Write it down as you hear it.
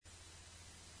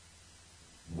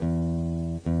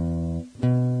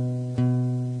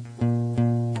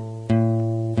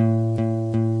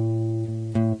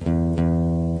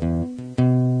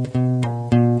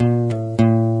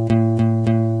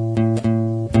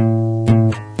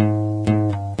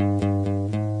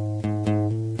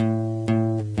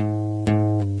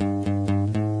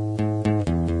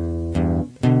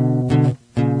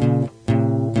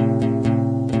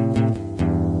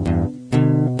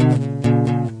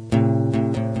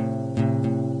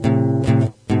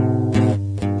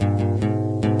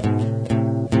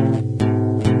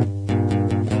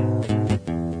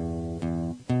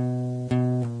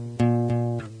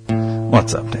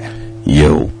What's up, Dan?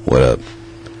 Yo, what up?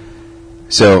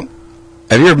 So,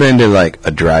 have you ever been to like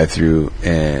a drive-thru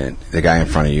and the guy in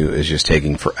front of you is just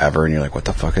taking forever and you're like, what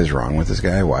the fuck is wrong with this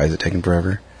guy? Why is it taking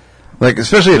forever? Like,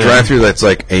 especially a drive-thru that's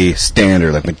like a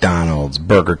standard, like McDonald's,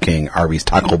 Burger King, Arby's,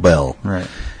 Taco Bell. Right.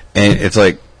 And it's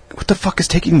like, what the fuck is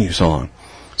taking you so long?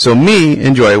 So me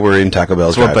and Joy were in Taco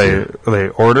Bell's drive-thru. What they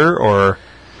order, or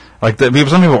like some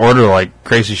people order like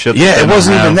crazy shit. Yeah, it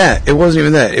wasn't even that. It wasn't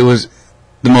even that. It was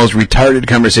the most retarded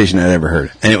conversation I'd ever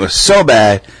heard. And it was so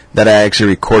bad that I actually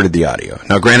recorded the audio.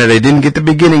 Now, granted, I didn't get the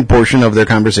beginning portion of their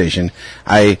conversation.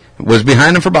 I was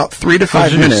behind them for about 3 to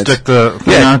 5 minutes. Stick the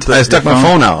phone I stuck my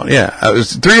phone out. Yeah, it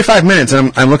was 3 to 5 minutes,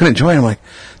 and I'm looking at Joy, and I'm like,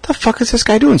 the fuck is this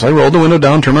guy doing? So I rolled the window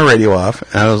down, turned my radio off,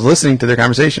 and I was listening to their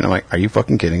conversation. I'm like, are you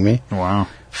fucking kidding me? Wow.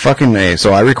 Fucking A.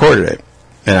 So I recorded it,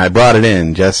 and I brought it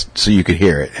in just so you could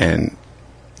hear it, and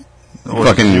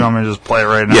fucking... You want me to just play it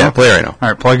right now? Yeah, play it right now. All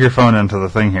right, plug your phone into the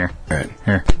thing here. All right.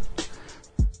 Here.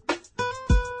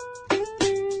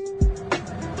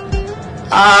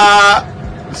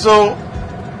 So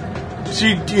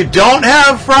you don't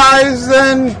have fries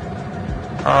then?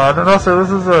 No, so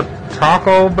this is a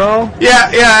Taco Bell?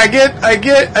 Yeah, I get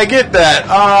that.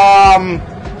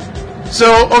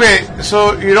 So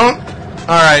you don't. All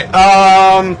right.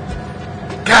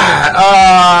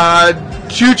 God.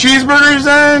 2 cheeseburgers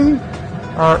then?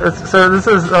 So this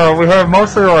is we have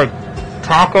mostly like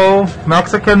taco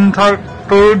Mexican type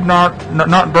food, not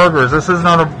burgers. This is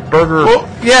not a burger. Well,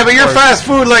 yeah, but you're fast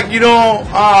food. Like, you know,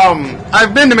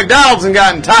 I've been to McDonald's and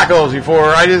gotten tacos before.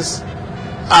 I just.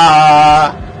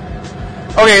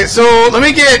 Okay, so let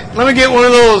me get one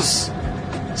of those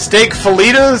steak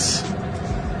fajitas.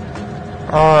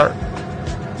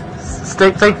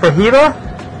 Steak fajita?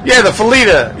 Yeah, the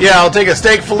fajita. Yeah, I'll take a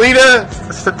steak fajita.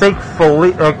 Steak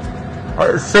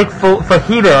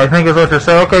fajita, I think is what you're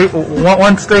saying. Okay,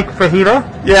 one steak fajita?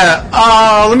 Yeah,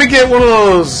 let me get one of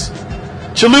those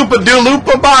chalupa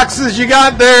dulupa boxes you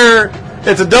got there.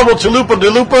 It's a double chalupa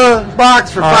dulupa box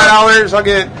for $5. I'll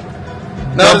get...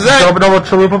 Now, double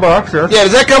chalupa box, yes. Yeah,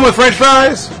 does that come with French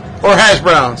fries or hash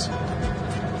browns?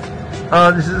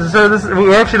 So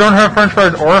we actually don't have French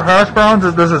fries or hash browns.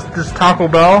 This is Taco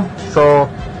Bell. So,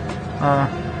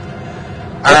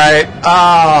 all right.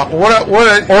 What?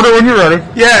 Order when you're ready.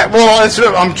 Yeah. Well,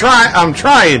 I'm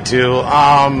trying to.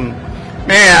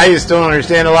 Man, I just don't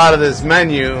understand a lot of this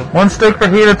menu. 1 steak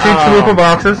fajita, 2 chalupa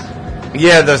boxes.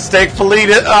 Yeah, the steak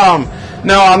fajita.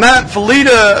 Now, on that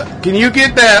fajita, can you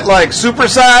get that, like,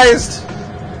 supersized?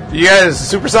 You guys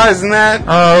supersizing that?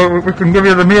 We can give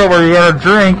you the meal where you got a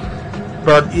drink,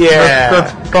 but yeah,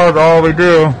 that's about all we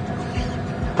do.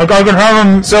 I can have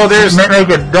them make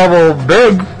it double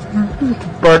big,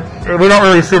 but we don't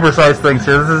really supersize things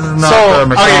here. This is not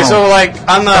McDonald's. Okay, so, like,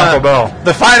 on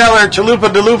the $5 chalupa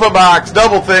delupa box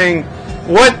double thing,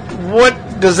 what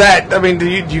does that? I mean, do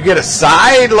you get a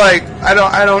side? Like, I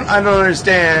don't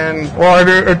understand. Well,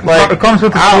 it comes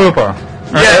with the chalupa.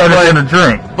 And a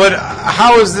drink. But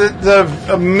how is the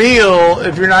meal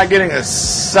if you're not getting a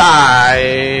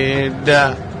side?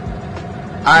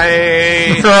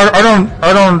 I don't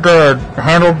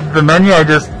handle the menu.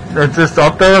 It's just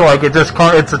up there. Like it's a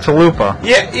chalupa.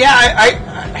 Yeah.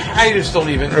 I just don't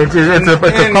even. It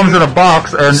comes in a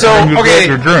box and you get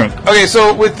your drink. Okay,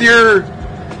 so with your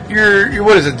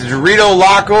what is it? The Dorito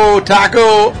Loco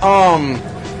Taco?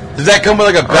 Does that come with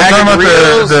like a bag of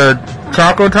Doritos? The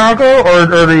Taco or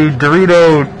the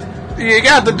Dorito? You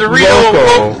got the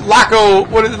Dorito Loco.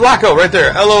 What is Loco right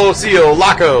there? LOCO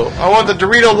Loco. I want the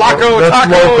Dorito Loco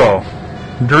Taco. Loco.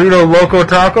 Dorito Loco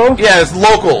Taco? Yeah, it's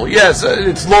local. Yes,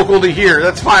 it's local to here.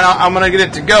 That's fine. I'm gonna get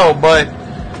it to go. But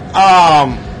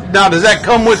now does that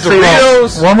come with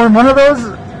Doritos? One of those?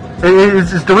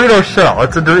 It's Dorito shell.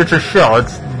 It's a shell.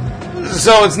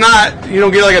 So it's not, you don't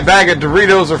get like a bag of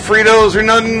Doritos or Fritos or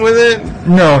nothing with it?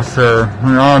 No, sir.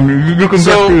 You can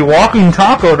get the walking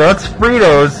taco. That's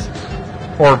Fritos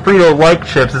or Frito-like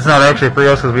chips. It's not actually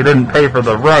Fritos because we didn't pay for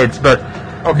the rights. But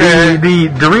the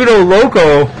Dorito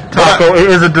Loco Taco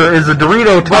is a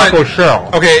Dorito taco shell.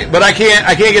 Okay, but I can't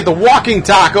get the walking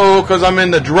taco because I'm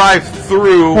in the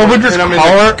drive-through. Well, we just call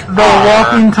it the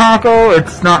walking taco.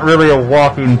 It's not really a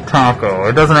walking taco.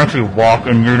 It doesn't actually walk,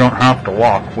 and you don't have to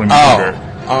walk when you eat it.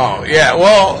 Oh, yeah.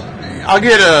 Well, I'll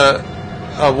get a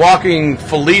walking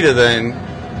fajita then.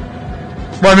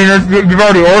 Well, I mean, you've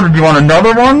already ordered. You want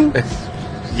another one?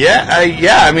 Yeah.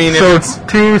 I mean, so it's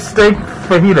 2 steak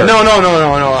fajitas.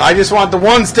 No. I just want the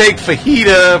 1 steak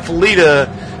fajita,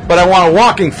 but I want a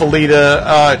walking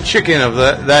fajita, chicken of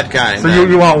that kind. So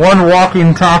you want 1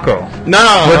 walking taco? No.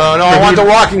 I want the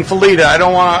walking fajita. I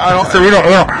don't. So we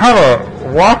don't have a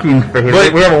walking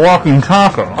fajita. We have a walking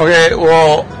taco. Okay,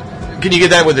 well, can you get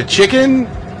that with a chicken?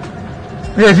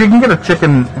 Yes, you can get a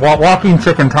walking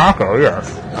chicken taco,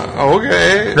 yes.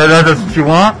 Okay. That's what you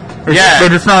want?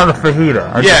 But it's not a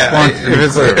fajita.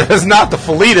 If it's not the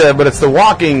fajita, but it's the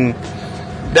walking,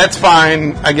 that's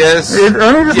fine, I guess. Let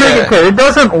me just make it clear. It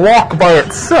doesn't walk by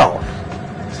itself.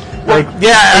 And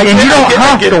you don't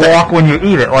have to walk when you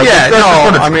eat it.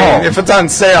 If it's on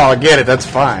sale, I get it. That's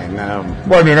fine.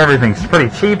 Everything's pretty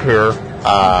cheap here.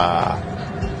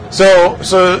 So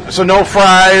no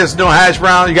fries, no hash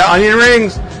browns. You got onion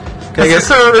rings? It's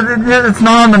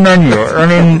not on the menu.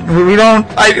 We don't.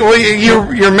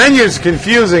 Your menu is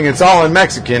confusing. It's all in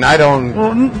Mexican. I don't.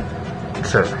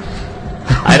 Sure.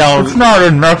 I don't. It's not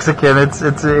in Mexican. It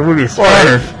would be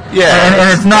Spanish.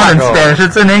 And it's not in Spanish.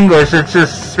 It's in English. It's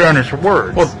just Spanish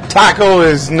words. Well, taco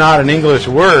is not an English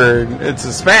word. It's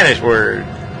a Spanish word.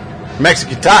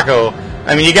 Mexican taco.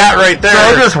 You got right there. So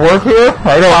I just work here?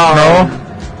 I don't know.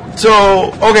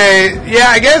 So, okay,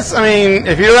 I guess,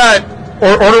 if you're not...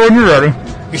 Order when you're ready.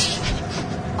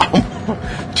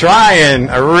 I'm trying.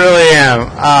 I really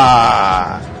am.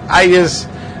 I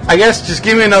guess just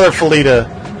give me another fajita,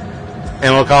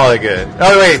 and we'll call it good.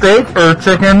 Oh, wait. Steak or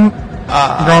chicken?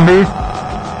 Ground beef?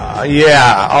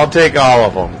 Yeah, I'll take all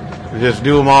of them. Just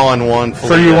do them all in one fajita.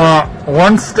 So you want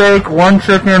one steak, one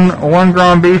chicken, one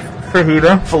ground beef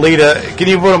fajita? Fajita. Can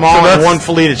you put them all in one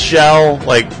fajita shell?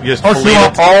 Just fajita? So you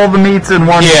want all the meats in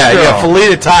one shell? Yeah,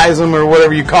 fajita-tize them or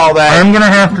whatever you call that. I'm going to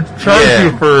have to charge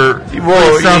you for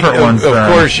separate ones. Of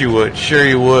course you would. Sure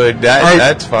you would.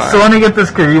 That's fine. So let me get this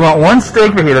clear. You want one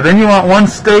steak fajita, then you want one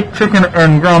steak, chicken,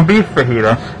 and ground beef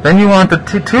fajita, then you want the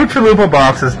two chalupa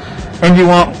boxes, and you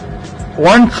want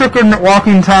one chicken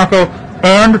walking taco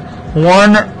and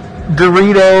one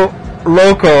Dorito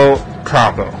Loco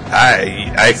taco.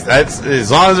 That's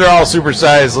as long as they're all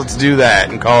supersized. Let's do that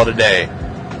and call it a day.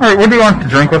 All right. What do you want to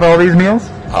drink with all these meals?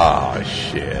 Oh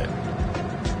shit.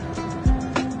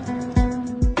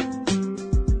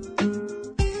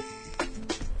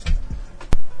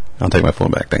 I'll take my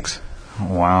phone back, thanks.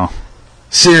 Wow.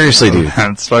 Seriously, dude.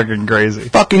 That's fucking crazy.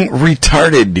 Fucking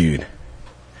retarded, dude.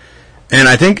 And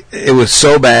I think it was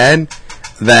so bad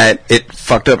that it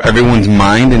fucked up everyone's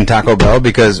mind in Taco Bell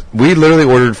because we literally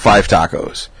ordered 5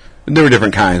 tacos. There were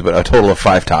different kinds, but a total of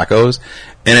 5 tacos.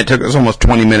 And it took us almost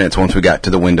 20 minutes once we got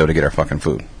to the window to get our fucking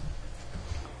food.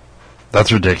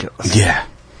 That's ridiculous. Yeah.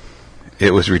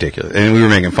 It was ridiculous. And we were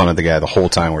making fun of the guy the whole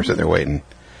time we were sitting there waiting.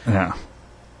 Yeah.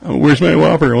 Oh, where's my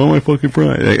Whopper? I want my fucking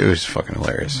fries. It was fucking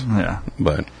hilarious. Yeah.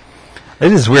 But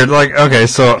it is weird. Okay,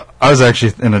 so I was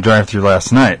actually in a drive-thru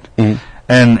last night. Mm-hmm.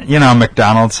 And,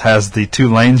 McDonald's has the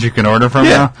 2 lanes you can order from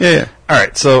now? Yeah. All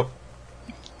right, so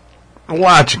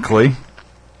logically,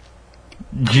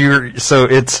 so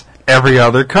it's every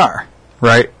other car,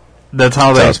 right? That's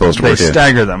how they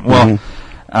stagger them. Well,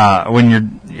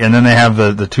 and then they have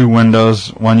the 2 windows,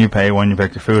 one you pay, one you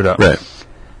pick your food up. Right.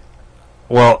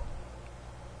 Well,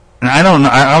 and I don't know.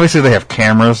 Obviously, they have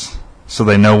cameras, so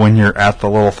they know when you're at the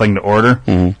little thing to order.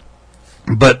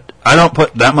 Mm-hmm. But I don't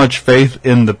put that much faith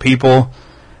in the people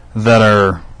that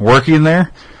are working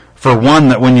there. For one,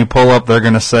 that when you pull up, they're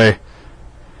going to say,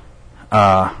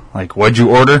 what'd you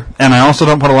order? And I also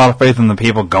don't put a lot of faith in the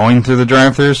people going through the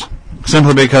drive-thrus,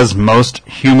 simply because most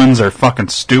humans are fucking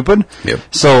stupid. Yep.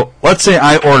 So let's say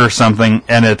I order something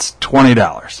and it's $20,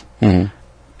 mm-hmm.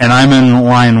 and I'm in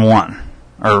line 1,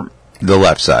 or the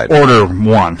left side. Order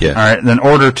 1. Yeah. All right. Then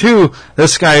order 2,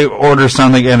 this guy orders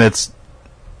something and it's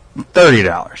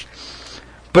 $30.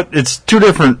 But it's 2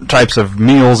 different types of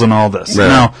meals and all this. Right.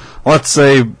 Now, let's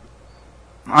say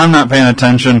I'm not paying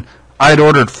attention. I'd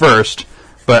ordered first,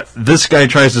 but this guy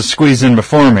tries to squeeze in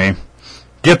before me,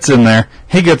 gets in there,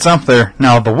 he gets up there.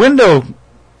 Now, the window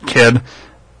kid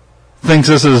thinks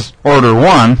this is order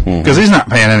 1 because he's not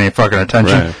paying any fucking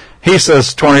attention. Right. He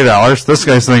says $20. This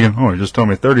guy's thinking, he just told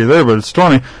me 30 there, but it's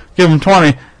 20. Give him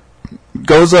 20.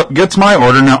 Goes up, gets my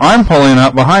order. Now I'm pulling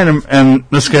up behind him, and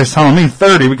this guy's telling me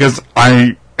 30 because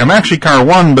I am actually car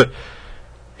 1, but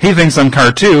he thinks I'm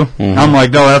car 2. Mm-hmm. I'm like,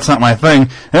 no, that's not my thing.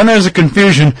 And there's a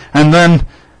confusion, and then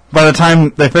by the time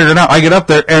they figure it out, I get up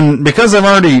there, and because I've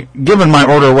already given my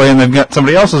order away and they've got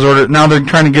somebody else's order, now they're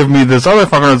trying to give me this other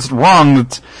fucker that's wrong.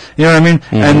 That's, you know what I mean?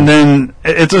 Mm-hmm. And then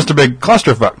it's just a big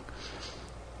clusterfuck.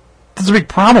 There's a big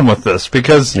problem with this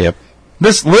because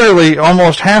this literally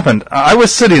almost happened. I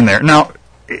was sitting there. Now,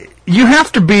 you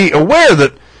have to be aware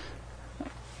that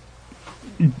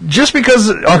just because...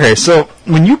 Okay, so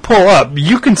when you pull up,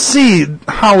 you can see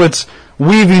how it's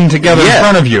weaving together in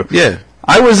front of you. Yeah.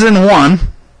 I was in 1.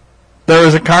 There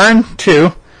was a car in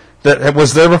 2 that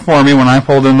was there before me when I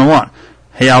pulled in the 1.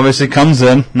 He obviously comes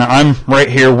in. Now, I'm right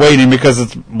here waiting because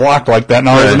it's blocked like that.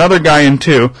 Now, there's another guy in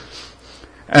too.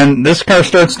 And this car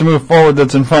starts to move forward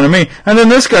that's in front of me. And then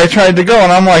this guy tried to go,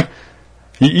 and I'm like,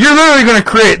 you're literally going to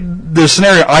create the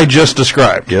scenario I just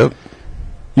described. Yep.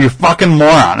 You fucking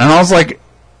moron. And I was like,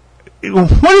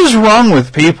 what is wrong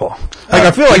with people? Like,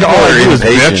 I feel like all I do is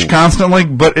bitch constantly,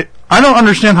 but I don't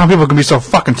understand how people can be so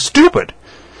fucking stupid.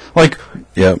 Like,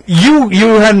 you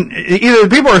hadn't, either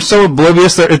people are so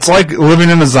oblivious that it's like living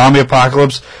in a zombie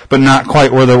apocalypse, but not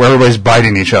quite where everybody's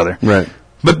biting each other. Right.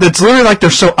 But it's literally like they're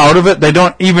so out of it, they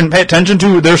don't even pay attention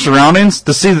to their surroundings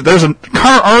to see that there's a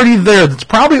car already there that's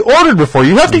probably ordered before.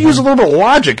 You have to use a little bit of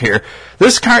logic here.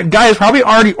 This guy is probably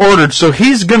already ordered, so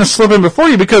he's going to slip in before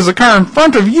you because the car in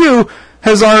front of you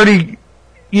has already,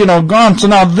 gone. So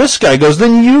now this guy goes,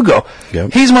 then you go.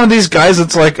 Yep. He's one of these guys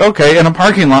that's like, okay, in a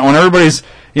parking lot when everybody's,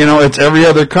 it's every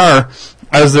other car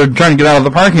as they're trying to get out of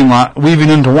the parking lot, weaving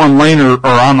into one lane or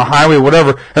on the highway or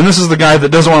whatever, and this is the guy that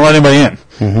doesn't want to let anybody in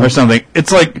or something.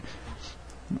 It's like,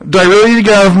 do I really need to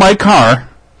get out of my car,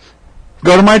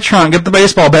 go to my trunk, get the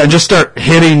baseball bat, and just start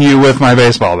hitting you with my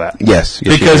baseball bat? Yes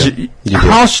because you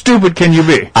how stupid can you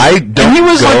be? I don't. And he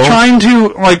was trying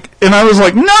to and I was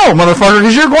like, no, motherfucker,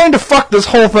 because you're going to fuck this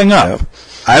whole thing up. Yep.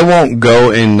 I won't go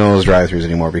in those drive-thrus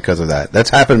anymore because of that. That's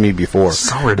happened to me before.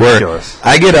 So ridiculous.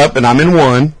 I get up and I'm in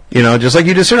one, just like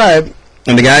you described,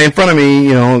 and the guy in front of me,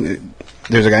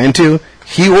 there's a guy in two.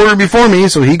 He ordered before me,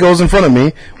 so he goes in front of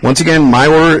me. Once again, my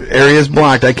order area is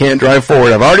blocked. I can't drive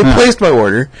forward. I've already placed my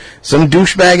order. Some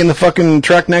douchebag in the fucking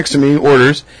truck next to me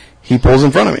orders. He pulls in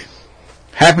front of me.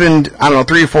 Happened,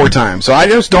 3 or 4 times. So I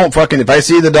just don't if I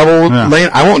see the double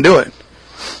lane, I won't do it.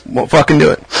 Won't fucking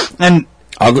do it. And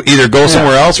I'll either go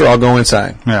somewhere else or I'll go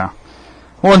inside. Yeah.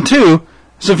 Well, and two,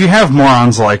 so if you have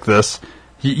morons like this,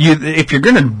 if you're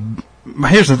going to...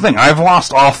 Here's the thing. I've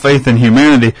lost all faith in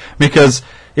humanity because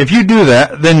if you do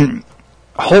that, then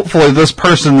hopefully this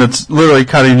person that's literally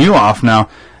cutting you off now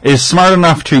is smart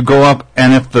enough to go up,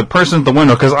 and if the person at the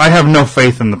window... Because I have no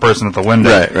faith in the person at the window.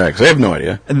 Right, because I have no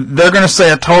idea. They're going to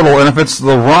say a total, and if it's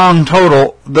the wrong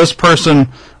total, this person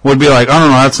would be like, oh, no,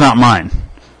 that's not mine.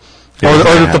 Or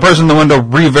that the person in the window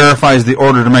re-verifies the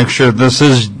order to make sure this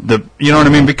is the... You know what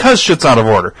I mean? Because shit's out of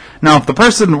order. Now, if the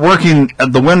person working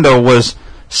at the window was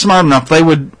smart enough, they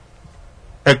would,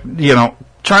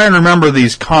 try and remember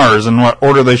these cars and what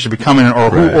order they should be coming in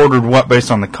or who ordered what based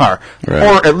on the car. Right.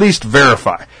 Or at least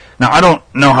verify. Now, I don't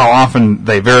know how often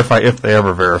they verify, if they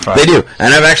ever verify. They do.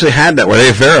 And I've actually had that where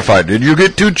they verified. Did you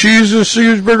get 2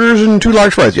 cheeseburgers and 2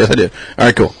 large fries? Yes, I did. All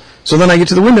right, cool. So then I get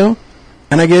to the window.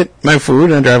 And I get my food,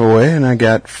 and I drive away, and I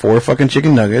got 4 fucking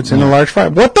chicken nuggets and a large fry.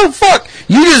 What the fuck?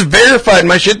 You just verified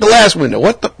my shit the last window.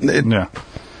 What the... Yeah.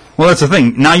 Well, that's the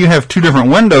thing. Now you have 2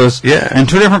 different windows, and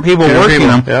 2 different people working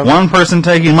them. Yep. One person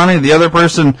taking money, the other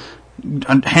person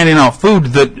handing out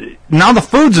food. Now the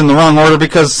food's in the wrong order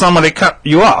because somebody cut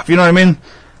you off. You know what I mean?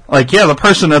 Like, the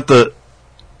person at the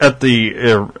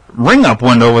ring-up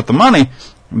window with the money,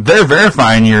 they're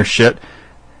verifying your shit.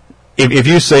 If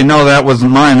you say, no, that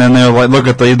wasn't mine, then they'll look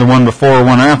at the one before or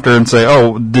one after and say,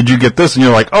 oh, did you get this? And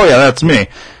you're like, oh, yeah, that's me.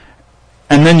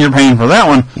 And then you're paying for that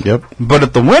one. Yep. But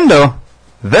at the window,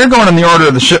 they're going in the order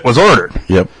the shit was ordered.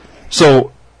 Yep.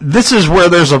 So this is where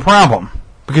there's a problem.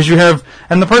 Because you have,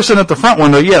 and the person at the front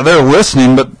window, they're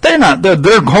listening, but they're not.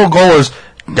 Their whole goal is,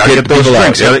 gotta get those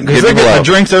drinks. Because they're getting the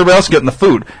drinks, everybody else getting the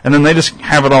food. And then they just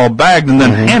have it all bagged and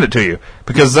then hand it to you.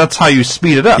 Because that's how you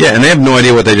speed it up. Yeah, and they have no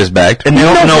idea what they just bagged. And they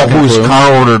don't know whose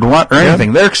car ordered what or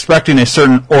anything. They're expecting a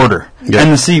certain order. Yep.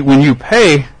 And to see, when you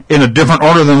pay in a different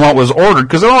order than what was ordered,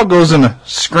 because it all goes in a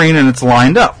screen and it's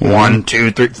lined up. 1,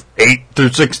 2, 3, 8 through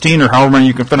 16, or however many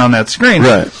you can fit on that screen.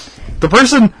 Right. The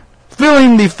person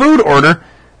filling the food order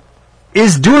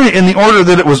is doing it in the order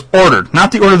that it was ordered,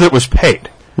 not the order that was paid.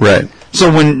 Right.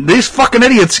 So when these fucking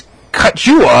idiots cut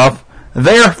you off,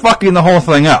 they are fucking the whole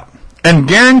thing up. And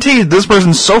guaranteed, this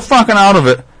person's so fucking out of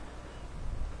it,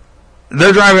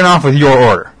 they're driving off with your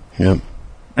order. Yep.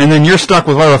 And then you're stuck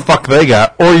with whatever the fuck they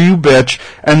got, or you bitch,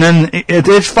 and then it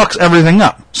fucks everything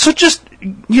up. So just,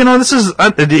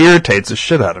 it irritates the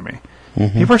shit out of me.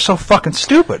 Mm-hmm. People are so fucking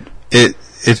stupid.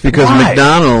 It's because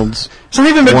McDonald's... It's not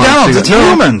even McDonald's, it's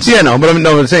humans. Yeah, no, but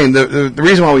I'm saying, the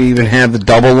reason why we even have the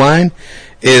double line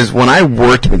is when I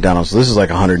worked at McDonald's, so this is like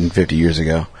 150 years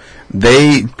ago,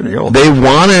 they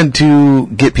wanted to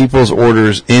get people's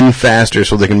orders in faster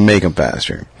so they can make them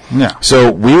faster. Yeah.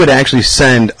 So we would actually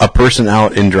send a person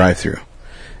out in drive-thru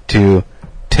to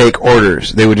take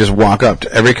orders. They would just walk up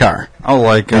to every car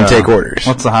and take orders.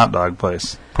 What's the hot dog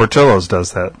place? Portillo's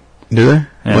does that. Do they?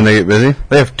 Yeah. When they get busy?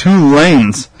 They have 2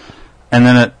 lanes, and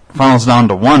then it funnels down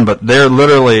to 1, but they're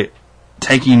literally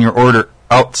taking your order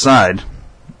outside.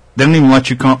 They don't even let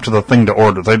you come up to the thing to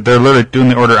order. They're literally doing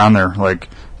the order on their like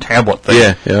tablet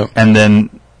thing. Yeah. And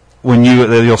then when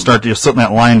you'll sit in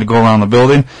that line to go around the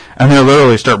building, and they'll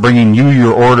literally start bringing you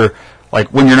your order like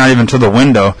when you're not even to the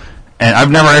window. And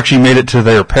I've never actually made it to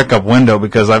their pickup window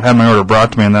because I've had my order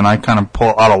brought to me, and then I kind of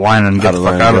pull out of line and get the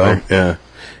fuck out of there.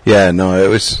 Yeah.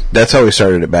 No, that's how we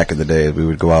started it back in the day. We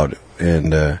would go out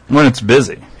and when it's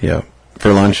busy. Yeah,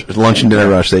 for lunch and dinner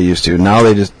rush they used to. Now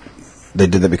they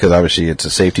did that because obviously it's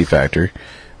a safety factor,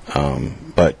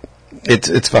 but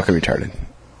it's fucking retarded.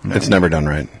 No. It's never done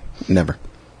right. Never.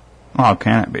 Oh, how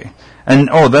can it be? And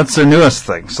that's their newest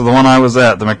thing. So the one I was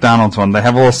at, the McDonald's one, they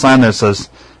have a little sign that says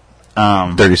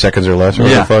 30 seconds or less. Or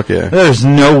what the fuck? Yeah. There's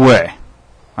no way.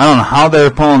 I don't know how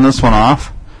they're pulling this one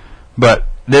off, but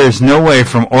there's no way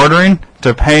from ordering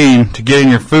to paying to getting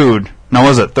your food. Now,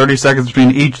 was it 30 seconds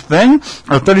between each thing,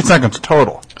 or 30 seconds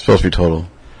total? It's supposed to be total.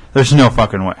 There's no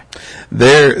fucking way.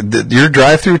 Your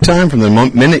drive-through time from the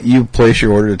minute you place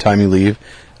your order to the time you leave,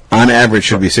 on average,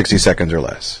 should be 60 seconds or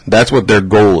less. That's what their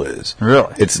goal is.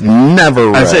 Really? It's never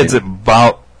right. I'd say it's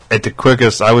about at the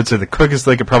quickest. I would say the quickest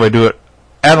they could probably do it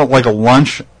at like a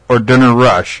lunch or dinner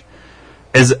rush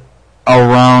is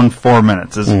around 4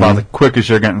 minutes. Is about the quickest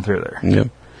you're getting through there. Yep.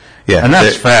 Yeah, and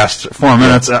that's fast. 4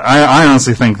 minutes. I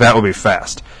honestly think that would be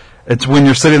fast. It's when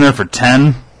you're sitting there for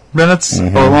 10 minutes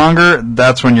or longer.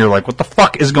 That's when you're like, "What the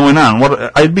fuck is going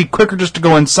on?" I'd be quicker just to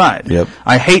go inside. Yep.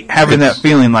 I hate having that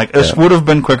feeling like this would have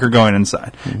been quicker going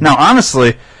inside. Now,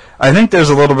 honestly, I think there's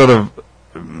a little bit of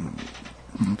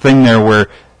thing there where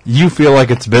you feel like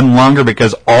it's been longer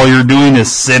because all you're doing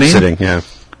is sitting. Sitting, yeah.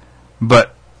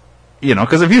 But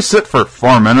because if you sit for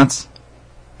 4 minutes,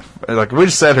 like if we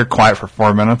just sat here quiet for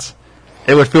 4 minutes,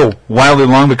 it would feel wildly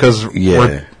long because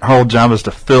our whole job is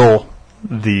to fill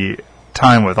the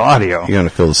time with audio. You're going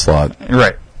to fill the slot.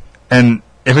 Right. And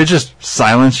if it's just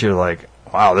silence, you're like,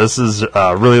 wow, this is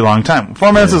a really long time.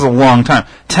 4 minutes is a long time.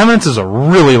 10 minutes is a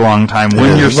really long time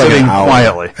when you're sitting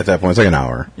quietly. At that point, it's like an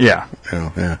hour. Yeah.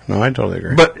 Yeah. No, I totally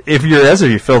agree. But if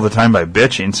you fill the time by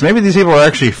bitching, so maybe these people are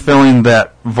actually filling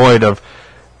that void of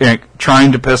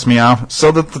trying to piss me off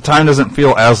so that the time doesn't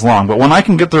feel as long. But when I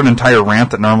can get through an entire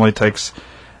rant that normally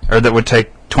that would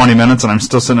take 20 minutes and I'm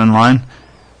still sitting in line,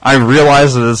 I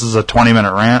realize that this is a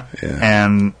 20-minute rant,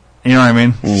 and you know what I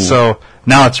mean? So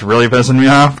now it's really pissing me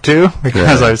off, too,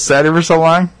 because I've sat here for so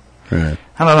long. Right.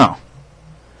 I don't know.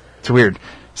 It's weird.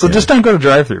 So just don't go to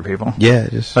drive-thru, people. Yeah,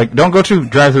 just... don't go to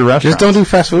drive-thru restaurants. Just don't do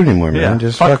fast food anymore, man. Yeah,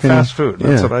 just fuck fast food.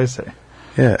 That's what I say.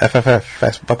 Yeah, FFF,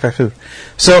 fuck fast food.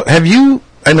 So have you...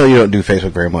 I know you don't do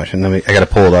Facebook very much, and I got to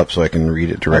pull it up so I can read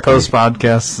it directly. I post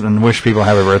podcasts and wish people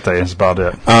happy birthday. That's about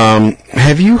it.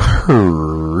 Have you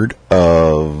heard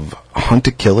of Hunt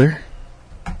a Killer?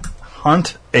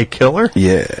 Hunt a Killer?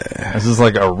 Yeah. Is this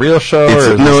like a real show?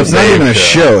 It's not even a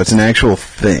show. It's an actual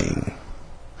thing.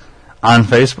 On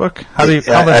Facebook? I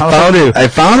found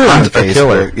it on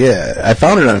Facebook. Yeah, I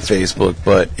found it on Facebook,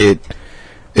 but it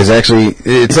is actually...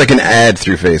 It's like an ad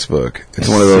through Facebook. It's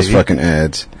one of those fucking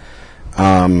ads.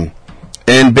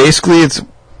 And basically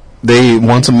they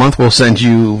once a month will send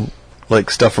you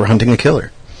like stuff for hunting a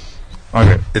killer.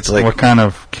 Okay. It's like, what kind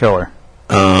of killer?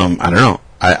 I don't know.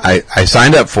 I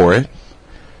signed up for it.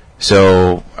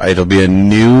 So it'll be a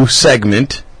new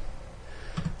segment.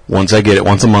 Once I get it,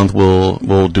 once a month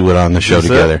we'll do it on the show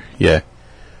together. Yeah.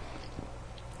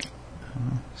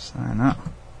 Sign up.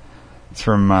 It's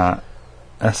from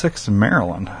Essex,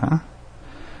 Maryland, huh?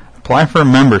 Apply for a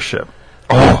membership.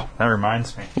 Oh, that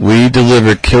reminds me. We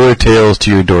deliver killer tales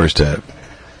to your doorstep.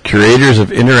 Curators of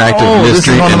interactive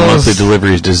mystery and monthly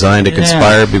deliveries designed to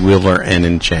conspire, bewilder, and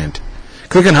enchant.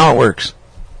 Click on how it works.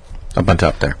 Up on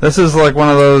top there. This is like one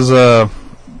of those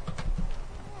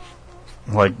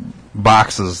like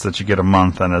boxes that you get a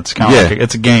month, and it's kind of like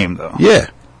it's a game, though. Yeah.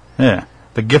 Yeah.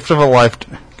 The Gift of a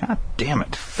Lifetime. God damn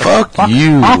it. Fuck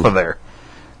you. Off of there.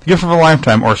 The Gift of a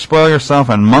Lifetime, or spoil yourself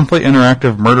on monthly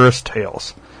interactive murderous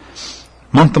tales.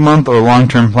 Month-to-month or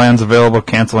long-term plans available.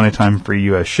 Cancel anytime. Free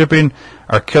U.S. shipping.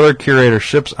 Our Killer Curator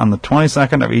ships on the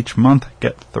 22nd of each month.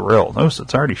 Get thrilled. Oh, so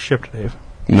it's already shipped, Dave.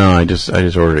 No, I just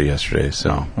ordered it yesterday,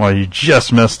 so... Well, you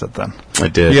just missed it, then. I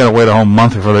did. You gotta wait a whole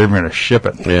month before they're even gonna ship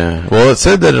it. Yeah. Well, it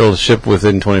said that it'll ship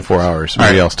within 24 hours.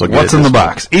 Maybe I'll still get it. What's in the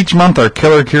box? Each month, our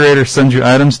Killer Curator sends you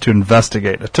items to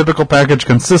investigate. A typical package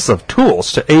consists of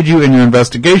tools to aid you in your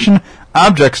investigation,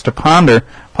 objects to ponder,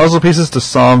 puzzle pieces to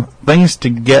solve, things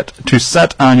to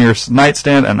set on your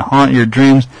nightstand and haunt your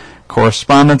dreams,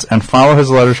 correspondence, and follow his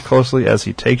letters closely as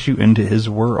he takes you into his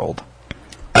world.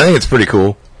 I think it's pretty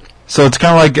cool. So it's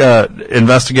kind of like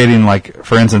investigating, like,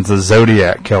 for instance, the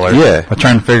Zodiac Killer. Yeah. But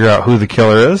trying to figure out who the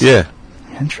killer is. Yeah.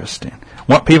 Interesting.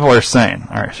 What people are saying.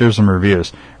 All right, here's some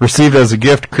reviews. Received as a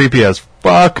gift, creepy as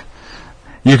fuck.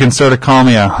 You can sort of call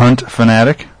me a hunt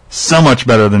fanatic. So much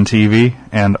better than TV.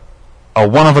 And a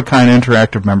one-of-a-kind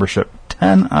interactive membership.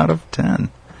 10 out of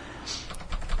 10.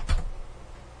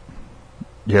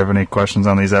 You have any questions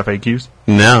on these FAQs?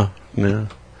 No.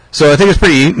 So I think it's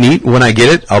pretty neat. When I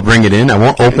get it, I'll bring it in. I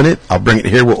won't open it. I'll bring it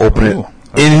here. We'll open it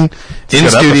in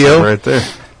studio. Right there.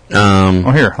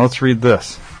 Here, let's read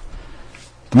this.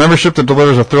 The membership that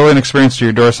delivers a thrilling experience to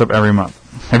your doorstep every month.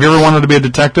 Have you ever wanted to be a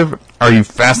detective? Are you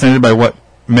fascinated by what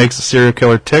makes a serial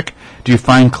killer tick? Do you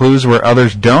find clues where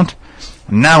others don't?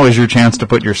 Now is your chance to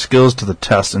put your skills to the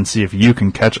test and see if you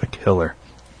can catch a killer.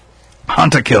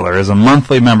 Hunt a Killer is a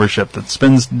monthly membership that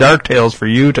spins dark tales for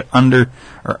you to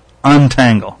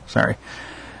untangle.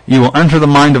 You will enter the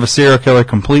mind of a serial killer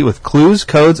complete with clues,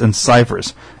 codes, and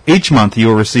ciphers. Each month you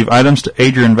will receive items to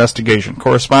aid your investigation,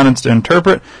 correspondence to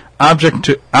interpret,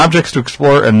 objects to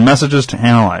explore, and messages to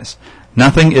analyze.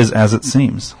 Nothing is as it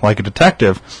seems. Like a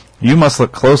detective, you must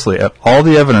look closely at all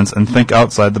the evidence and think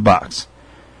outside the box.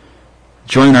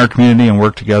 Join our community and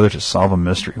work together to solve a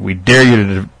mystery. We dare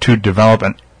you to develop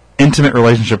an intimate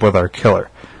relationship with our killer.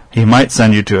 He might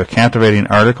send you to a captivating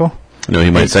article. No, he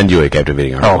might send you a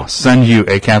captivating article. Send you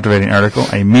a captivating article,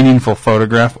 a meaningful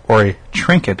photograph, or a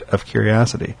trinket of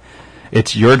curiosity.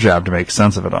 It's your job to make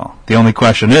sense of it all. The only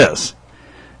question is,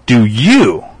 do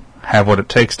you have what it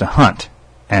takes to hunt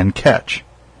and catch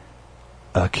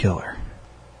a killer?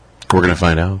 We're going to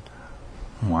find out.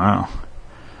 Wow.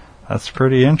 That's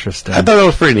pretty interesting. I thought that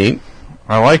was pretty neat.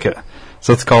 I like it.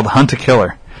 So it's called Hunt a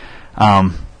Killer.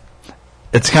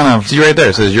 It's kind of... See right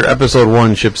there. It says your episode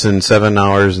 1 ships in 7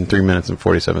 hours and 3 minutes and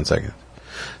 47 seconds.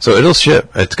 So it'll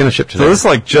ship. It's going to ship today. So this is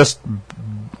like just...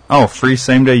 free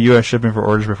same-day U.S. shipping for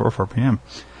orders before 4 p.m.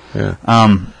 Yeah.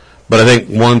 But I think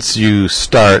once you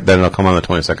start, then it'll come on the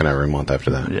 22nd every month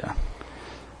after that. Yeah.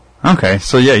 Okay,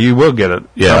 so you will get it.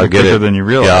 Yeah, I'll get it. Than you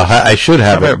realize. Yeah, I should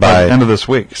have it by the end of this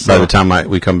week. So. By the time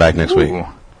we come back next week.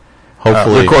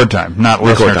 Hopefully. Record time, not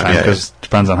listener time, because it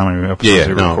depends on how many episodes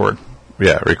you record.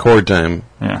 Yeah, record time,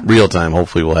 real time.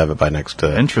 Hopefully we'll have it by next...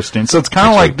 Interesting. So it's kind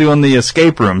of like doing the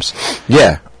escape rooms.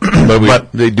 Yeah,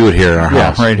 but they do it here in our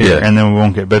house. Yeah, right here. Yeah. And then we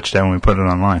won't get bitched at when we put it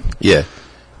online. Yeah.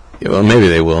 Well, maybe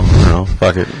they will. I don't know.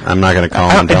 Fuck it. I'm not going to call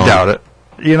them. I doubt it.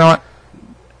 You know what?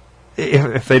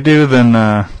 If they do, then...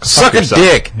 suck a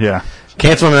dick! Yeah.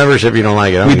 Cancel my membership if you don't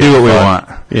like it. We do what we want.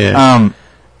 Yeah.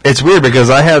 It's weird because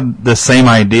I had the same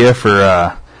idea for...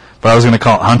 but I was going to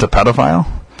call it Hunt a Pedophile.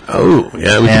 Oh,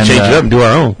 yeah, we can change it up and do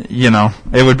our own.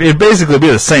 It'd basically be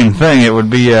the same thing. It would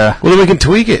be... well, then we can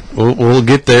tweak it. We'll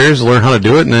get theirs, learn how to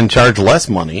do it, and then charge less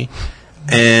money,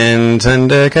 and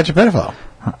catch a pedophile.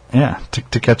 Yeah,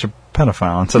 to catch a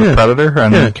pedophile. Instead of predator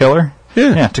and a killer?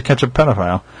 Yeah, to catch a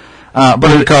pedophile. But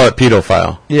we call it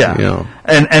pedophile. Yeah.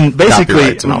 And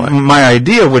basically, my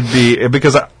idea would be,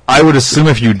 because I would assume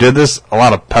if you did this, a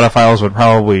lot of pedophiles would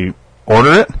probably...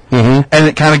 order it, and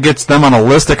it kind of gets them on a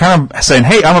list. They're kind of saying,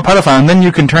 "Hey, I'm a pedophile," and then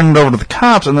you can turn it over to the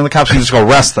cops, and then the cops can just go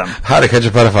arrest them. How to catch a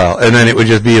pedophile, and then it would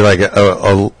just be like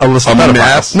a list of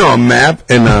pedophiles. A map,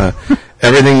 and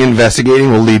everything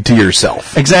investigating will lead to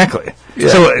yourself. Exactly. Yeah.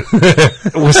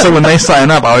 So when they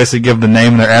sign up, obviously give the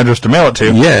name and their address to mail it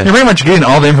to. Yeah. You're pretty much getting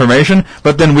all the information,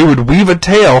 but then we would weave a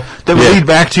tale that would lead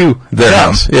back to their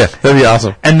house. Yeah, that'd be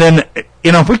awesome. And then,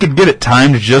 if we could get it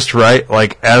timed just right,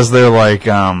 like as they're like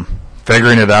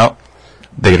figuring it out,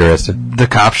 they get arrested. The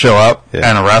cops show up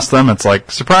and arrest them. It's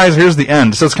like, surprise, here's the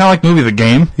end. So it's kind of like movie The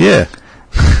Game. Yeah.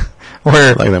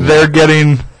 Where they're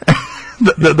getting...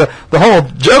 the whole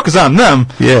joke is on them.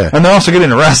 Yeah. And they're also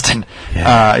getting arrested.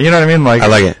 Yeah. You know what I mean? Like, I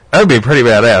like it. That would be a pretty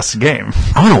badass game.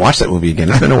 I want to watch that movie again.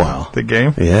 It's been a while. The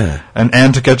Game? Yeah.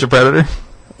 And To Catch a Predator?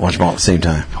 Watch them all at the same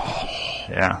time.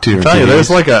 Yeah. I'm telling you, there's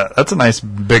that's a nice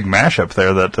big mashup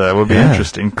there that would be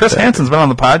interesting. Chris Hansen's been on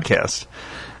the podcast.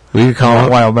 We could call a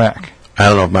while back. I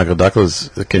don't know if Michael Douglas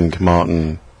can come out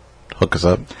and hook us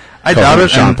up. I doubt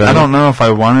it. I don't know if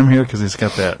I want him here because he's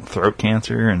got that throat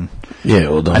cancer and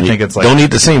I think it's like don't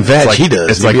eat the same veg he does.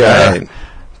 It's like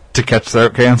To Catch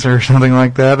Throat Cancer or something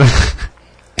like that.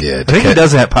 Yeah, I think he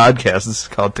does that podcast. It's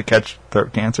called To Catch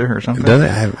Throat Cancer or something. Does it?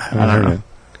 I haven't heard it.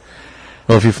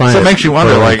 Well, if you find it makes you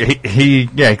wonder. Like he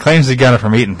claims he got it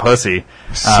from eating pussy,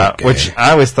 which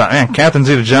I always thought, man, Catherine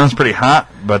Zeta-Jones pretty hot,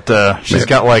 but she's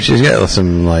got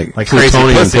some like crazy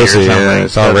pussy or something. Yeah,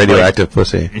 it's all radioactive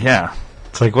pussy. Yeah,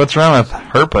 it's like what's wrong with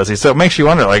her pussy? So it makes you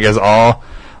wonder. Like, is all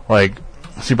like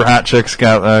super hot chicks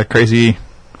got crazy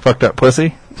fucked up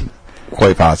pussy?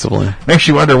 Quite possibly. Makes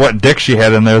you wonder what dick she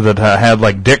had in there that had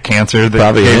like dick cancer that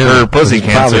probably gave her pussy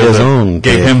cancer that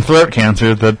gave him throat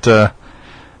cancer that.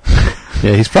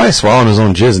 Yeah, he's probably swallowing his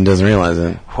own jizz and doesn't realize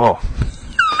it. Whoa.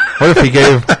 What if he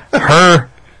gave her...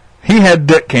 He had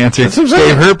dick cancer,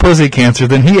 gave her pussy cancer,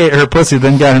 then he ate her pussy,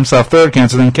 then got himself throat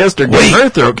cancer, then kissed her, gave her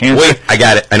throat cancer. Wait, I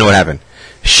got it. I know what happened.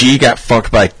 She got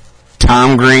fucked by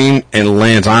Tom Green and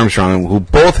Lance Armstrong, who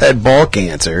both had ball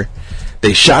cancer.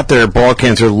 They shot their ball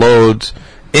cancer loads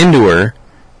into her,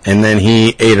 and then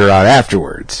he ate her out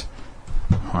afterwards.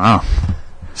 Wow.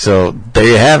 So, there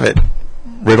you have it.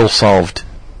 Riddle solved.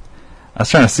 I was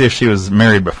trying to see if she was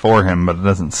married before him, but it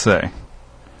doesn't say.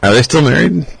 Are they still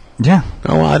married? Yeah.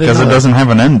 Oh, well, I didn't know because it that. doesn't have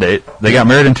an end date. They got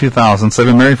married in 2000, so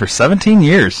they've been married for 17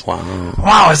 years. Wow.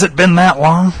 Wow, has it been that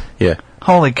long? Yeah.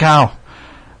 Holy cow.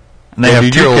 And they Well,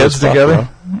 have you're 2 old kids as fuck, together.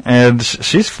 bro. And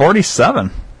she's 47.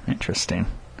 Interesting.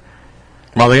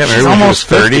 Well, they got married She's when she was almost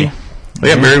 30. 50. They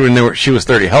got married when she was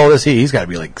 30. How old is he? He's got to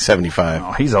be like 75.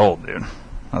 Oh, he's old, dude.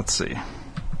 Let's see.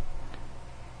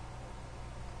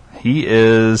 He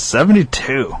is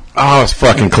 72. Oh, it's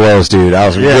fucking close, dude. I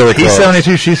was really close. He's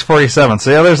 72, she's 47.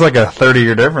 So, yeah, there's like a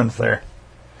 30-year difference there.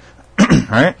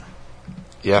 Right?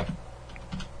 Yep.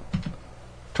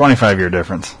 25-year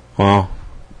difference. Wow.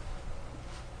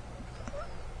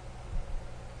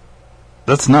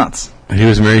 That's nuts. He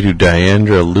was married to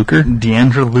Deandra Luker.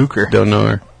 Deandra Luker. Don't know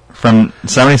her. From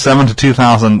 77 to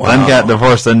 2000, Wow. then got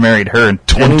divorced, then married her in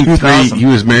 2000. He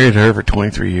was married to her for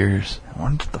 23 years.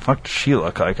 What the fuck does she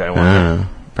look like, I wonder?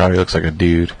 Probably looks like a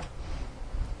dude.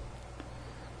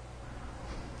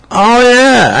 Oh,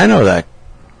 yeah. I know that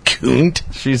coont.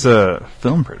 She's a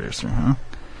film producer, huh?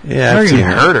 Yeah, I've I've seen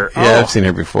even her. heard her. Yeah, Oh. I've seen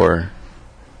her before.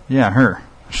 Yeah, her.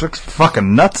 She looks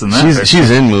fucking nuts in that picture.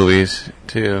 She's in movies,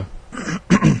 too.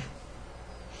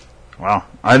 Wow.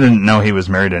 I didn't know he was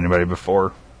married to anybody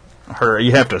before her.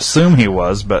 You have to assume he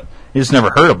was, but you just never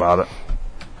heard about it.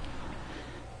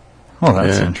 Well,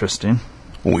 that's interesting.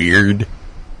 Weird.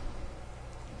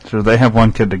 So they have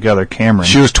one kid together, Cameron.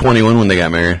 She was 21 when they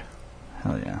got married.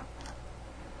 Hell yeah.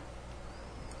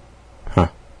 Huh.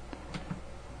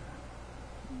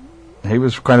 He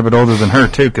was quite a bit older than her,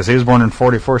 too, because he was born in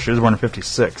 44, she was born in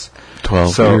 56. 12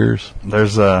 So years.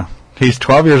 There's he's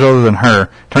 12 years older than her,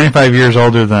 25 years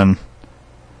older than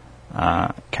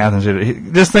Catherine Zeta.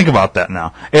 Just think about that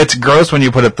now. It's gross when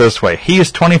you put it this way. He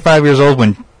is 25 years old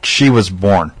when she was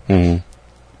born. Mm-hmm.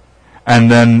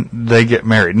 And then they get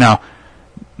married. Now,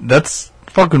 that's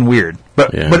fucking weird.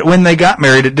 But Yeah. but when they got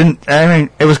married,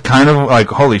 it was kind of like,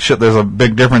 holy shit, there's a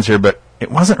big difference here, but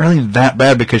it wasn't really that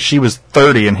bad because she was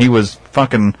 30 and he was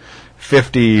fucking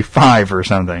 55 or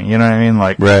something. You know what I mean?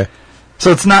 Like, Right.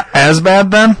 so it's not as bad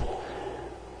then.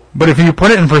 But if you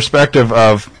put it in perspective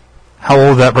of how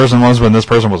old that person was when this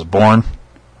person was born,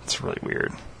 it's really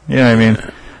weird. You know what I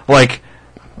mean? Like,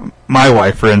 my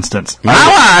wife, for instance.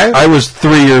 I was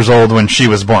 3 years old when she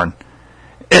was born.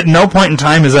 At no point in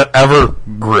time is that ever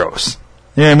gross.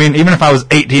 You know what I mean? Even if I was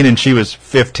 18 and she was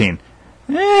 15.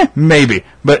 Maybe.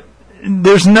 But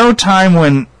there's no time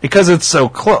when, because it's so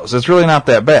close, it's really not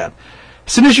that bad.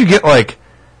 As soon as you get like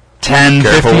 10,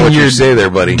 Careful 15 what you years say there,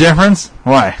 buddy. difference,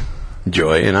 why?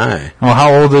 Joy and I. Well,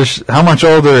 how much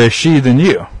older is she than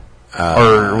you?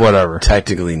 Or whatever.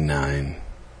 Technically 9.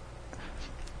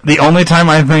 The only time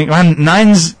I think, man,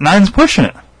 nine's pushing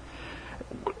it.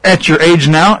 At your age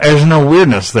now, there's no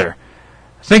weirdness there.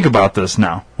 Think about this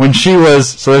now. When she was,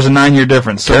 so there's a 9-year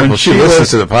difference. So Careful, when she she listens was,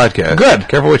 to the podcast. Good.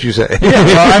 Careful what you say. yeah,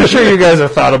 well, I'm sure you guys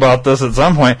have thought about this at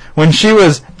some point. When she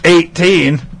was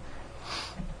 18,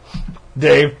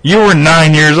 Dave, you were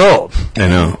 9 years old. I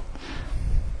know.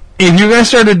 If you guys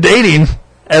started dating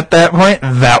at that point,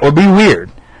 that would be weird.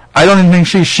 I don't even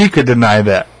think she could deny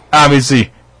that.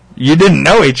 Obviously, you didn't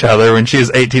know each other when she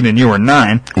was 18 and you were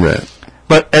 9. Right.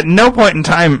 But at no point in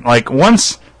time, like,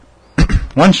 once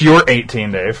you're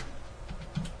 18, Dave,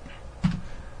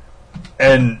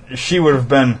 and she would have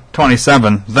been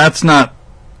 27, that's not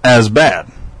as bad.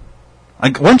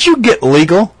 Like, once you get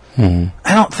legal, I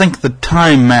don't think the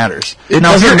time matters. Now,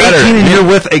 if doesn't you're matter. 18 and you're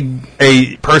with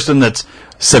a person that's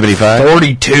 75?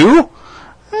 42,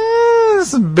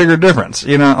 it's a bigger difference.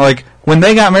 You know, like, when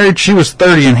they got married, she was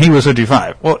 30 and he was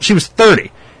 55. Well, she was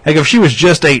 30. Like, if she was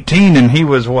just 18 and he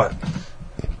was what?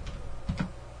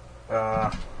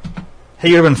 He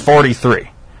would have been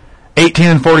 43. 18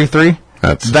 and 43?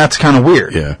 That's kind of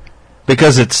weird. Yeah.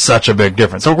 Because it's such a big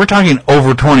difference. So we're talking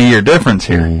over 20-year difference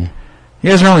here. You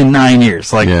guys are only 9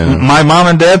 years. Like, my mom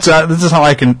and dad, so this is how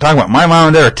I can talk about it. My mom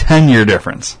and dad are 10-year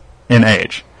difference in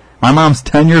age. My mom's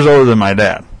 10 years older than my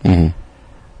dad.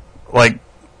 Mm-hmm. Like,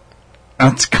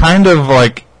 that's kind of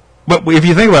like, but if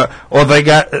you think about it, well, they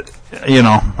got, you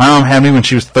know, my mom had me when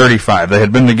she was 35. They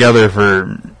had been together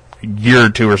for a year or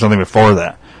two or something before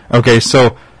that. Okay,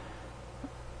 so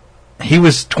he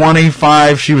was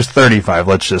 25, she was 35,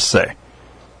 let's just say.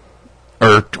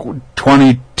 Or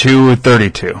 22 or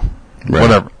 32. Right.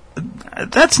 Whatever.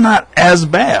 That's not as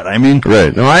bad. I mean,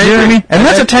 right. No, I you know what I mean? And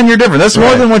that's a 10-year difference. That's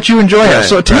more than what you enjoy. Right.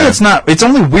 So to me, it's not. It's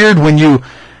only weird when you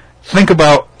think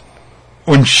about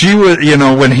when she was, you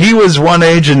know, when he was one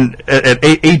age and at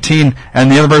 18,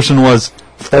 and the other person was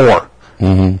 4.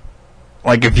 Mm-hmm.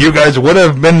 Like if you guys would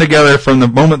have been together from the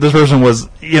moment this person was,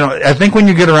 you know, I think when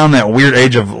you get around that weird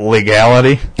age of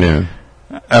legality,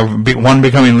 one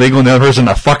becoming legal and the other person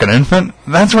a fucking infant,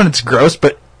 that's when it's gross.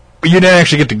 But you didn't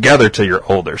actually get together till you're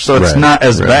older, so it's not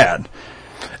as bad.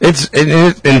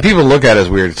 And people look at it as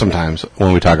weird sometimes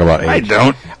when we talk about age. I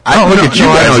don't look at you.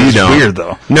 I know you don't. Weird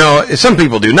though. No, some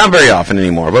people do. Not very often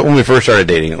anymore. But when we first started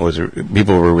dating,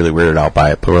 people were really weirded out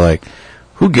by it. But we're like,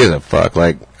 who gives a fuck?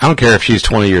 Like, I don't care if she's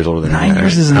 20 years older than me. 9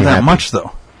 years isn't that much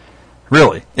though.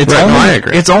 Really, I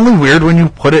agree. It's only weird when you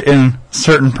put it in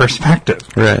certain perspective.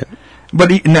 Right.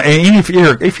 But even if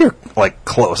you're like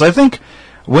close, I think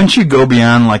once you go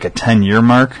beyond like a 10-year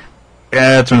mark,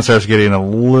 that's when it starts getting a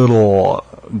little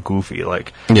goofy.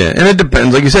 Like, yeah, and it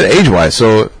depends, like you said, age-wise.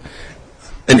 So,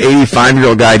 an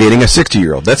 85-year-old guy dating a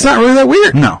 60-year-old, that's not really that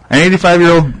weird. No, an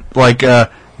 85-year-old like the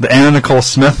Anna Nicole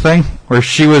Smith thing, where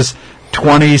she was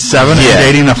 27 and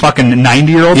dating a fucking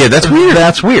 90-year-old. Yeah, that's weird.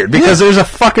 That's weird because there's a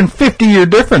fucking 50-year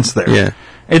difference there. Yeah,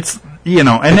 it's. You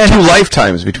know, and then 2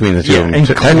 lifetimes between the two. Yeah, and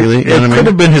it could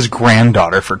have been his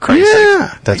granddaughter, for Christ's sake.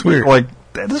 Yeah, that's weird. Like,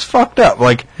 that is fucked up.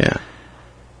 Like, yeah.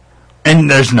 And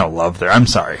there's no love there. I'm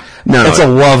sorry. No, it's a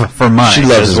love for money. She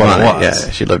loves his money. It was.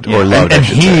 Yeah, she loved, or loved. And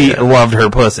he loved her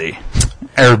pussy,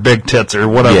 or big tits, or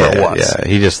whatever it was. Yeah,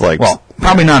 he just liked. Well,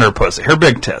 probably not her pussy, her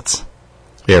big tits.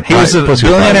 Yeah, he was a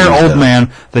billionaire old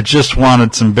man that just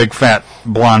wanted some big fat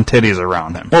blonde titties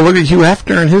around him. Well, look at Hugh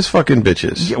Hefner and his fucking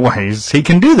bitches. Yeah, well, he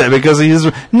can do that because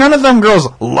none of them girls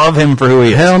love him for who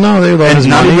he is. Hell no, they love his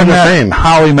money and fame.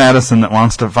 Holly Madison that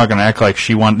wants to fucking act like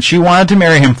she wanted to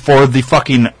marry him for the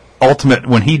fucking ultimate.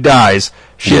 When he dies,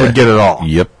 she would get it all.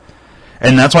 Yep.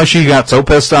 And that's why she got so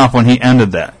pissed off when he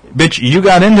ended that. Bitch, you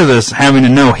got into this having to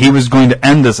know he was going to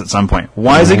end this at some point.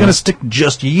 Why is he going to stick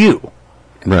just you?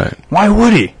 Right. Why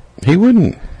would he? He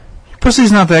wouldn't.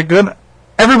 Pussy's not that good.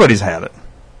 Everybody's had it.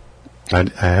 I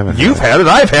haven't. You've had it.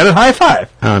 I've had it. High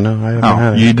five. Oh, no, I haven't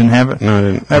had it. You didn't have it?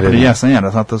 No, I didn't. Yes, and I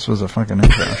thought this was a fucking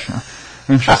intro show.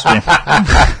 Interesting.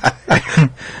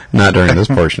 Not during this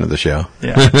portion of the show.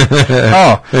 Yeah.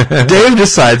 Oh, Dave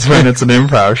decides when it's an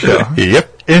improv show.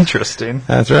 Yep. Interesting.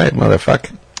 That's right,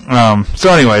 motherfucker.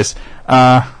 So anyways,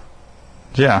 yeah.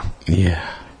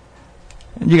 Yeah.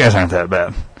 You guys aren't that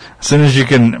bad. As soon as you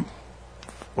can,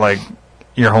 like,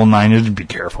 your whole 9 years, be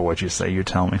careful what you say. You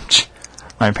tell me.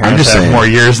 My parents have more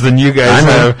years than you guys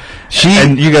have.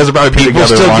 And you guys are probably put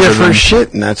together still longer give her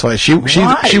shit, and that's why she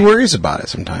worries about it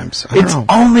sometimes. It's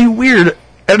only weird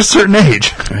at a certain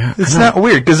age. Yeah, it's not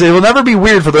weird, because it will never be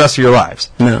weird for the rest of your lives.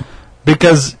 No.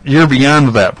 Because you're beyond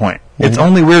that point. Mm-hmm. It's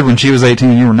only weird when she was 18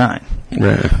 and you were 9.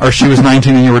 Right. Or she was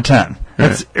 19 and you were 10.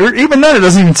 Right. Even then, it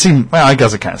doesn't even seem... Well, I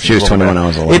guess it kind of seems She was 21 when I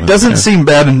was 11. It doesn't seem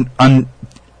bad...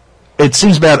 it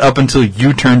seems bad up until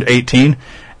you turned 18,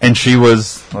 and she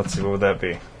was... Let's see, what would that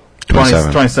be?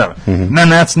 27. Mm-hmm. And then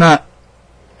that's not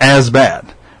as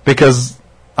bad. Because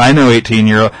I know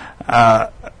 18-year-old...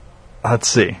 let's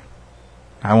see.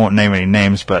 I won't name any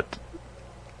names, but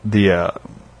the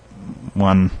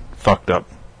one fucked up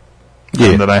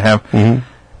that I have... Mm-hmm.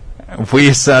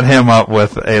 We set him up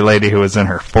with a lady who was in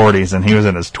her 40s and he was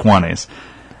in his 20s,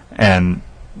 and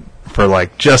for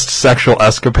like just sexual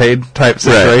escapade type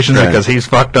situations, because he's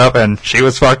fucked up and she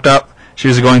was fucked up. She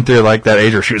was going through like that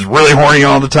age where she was really horny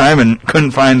all the time and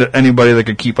couldn't find anybody that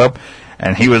could keep up,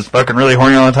 and he was fucking really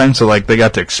horny all the time, so like they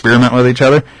got to experiment with each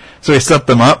other. So he set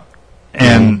them up,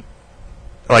 and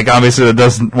like obviously it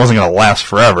wasn't going to last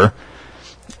forever.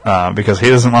 Because he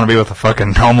doesn't want to be with a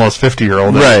fucking almost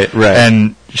 50-year-old. Right.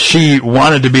 And she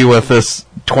wanted to be with this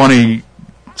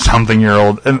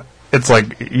 20-something-year-old. And it's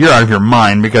like, you're out of your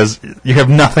mind because you have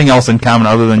nothing else in common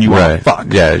other than you want to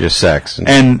fuck. Yeah, just sex.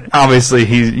 And obviously,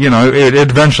 it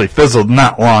eventually fizzled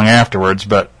not long afterwards.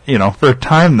 But, for a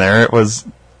time there, it was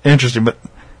interesting. But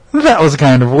that was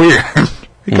kind of weird.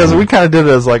 Because we kind of did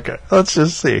it as like, let's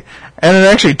just see. And it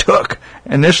actually took.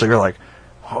 Initially, we're like,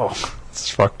 oh, this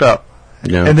is fucked up.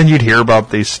 Yeah. And then you'd hear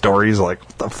about these stories like,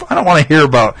 I don't want to hear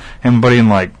about him putting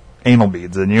like anal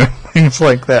beads in you, things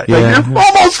like that. Yeah. Like, you're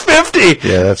almost 50.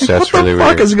 Yeah, that's really weird. What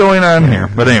the fuck is going on here?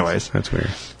 But anyways, that's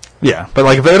weird. Yeah, but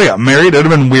like if they got married, it would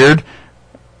have been weird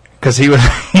because he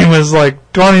was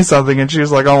like 20 something and she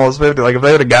was like almost 50. Like if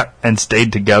they would have got and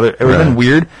stayed together, it would have been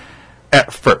weird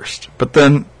at first. But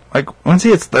then like, once he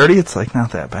hits 30, it's like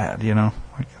not that bad, you know?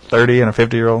 Like 30 and a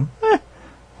 50-year-old,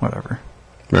 whatever.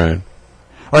 Right.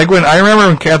 Like I remember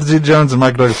when Catherine Zeta-Jones and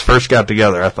Michael Douglas first got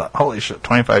together, I thought, holy shit,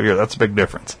 25 years, that's a big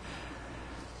difference.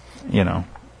 You know?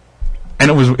 And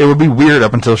it would be weird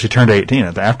up until she turned 18.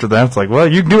 After that, it's like, well,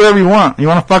 you can do whatever you want. You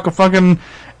want to fuck a fucking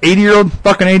 80-year-old?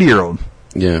 Fucking 80-year-old.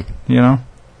 Yeah. You know?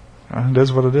 It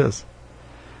is what it is.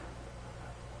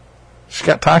 She's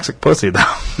got toxic pussy,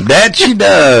 though. That she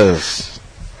does.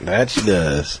 That she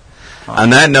does. On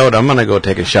that note, I'm going to go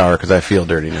take a shower because I feel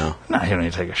dirty now. No, you don't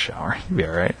need to take a shower. You'll be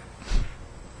all right.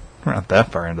 We're not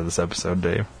that far into this episode,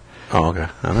 Dave. Oh, okay.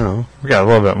 I don't know. We got a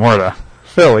little bit more to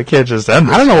fill. We can't just end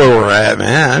it. I don't know where we're at,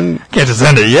 man. Can't just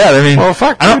end it yet. I mean, well,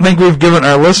 fuck. I don't think we've given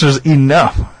our listeners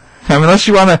enough. I mean, unless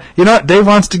you want to... You know what? Dave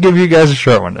wants to give you guys a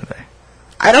short one today.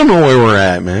 I don't know where we're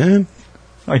at, man.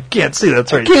 I can't see.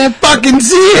 That's right. I can't fucking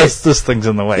see it. This thing's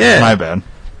in the way. Yeah. My bad.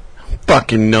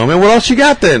 Fucking no, man. What else you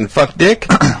got then? Fuck dick.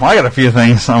 Well, I got a few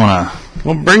things I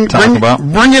want to talk about.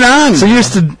 Bring it on. So you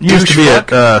used to be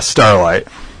at Starlight.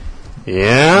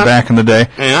 Yeah. Back in the day.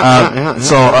 Yeah.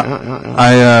 So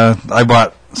I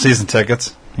bought season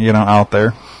tickets, you know, out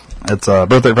there. It's a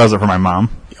birthday present for my mom.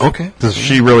 Okay. Because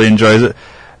she really enjoys it.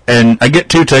 And I get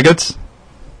 2 tickets,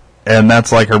 and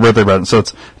that's like her birthday present. So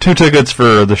it's 2 tickets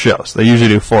for the shows. They usually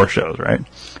do 4 shows, right?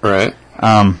 Right.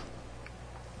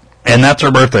 And that's her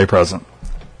birthday present.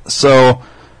 So,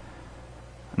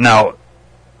 now,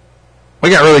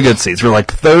 we got really good seats. We're like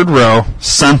 3rd row,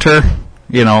 center,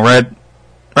 you know, right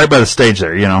by the stage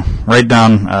there, you know, right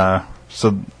down,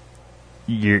 so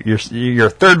you're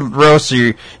 3rd row,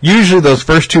 so usually those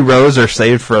first 2 rows are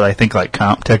saved for, I think, like,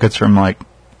 comp tickets from, like,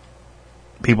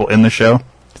 people in the show.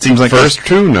 It seems like first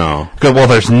 2, no. Well,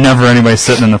 there's never anybody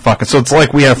sitting in the fucking... So it's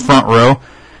like we have front row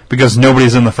because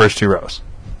nobody's in the first 2 rows.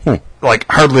 Like,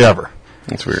 hardly ever.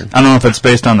 That's weird. I don't know if it's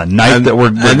based on the night that we're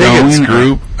I think it's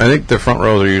group. I think the front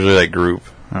rows are usually like group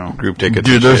tickets.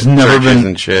 Dude, there's never been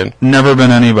and shit. Never been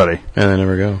anybody. Yeah, they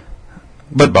never go.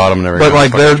 But bottom never. But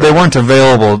like they weren't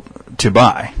available to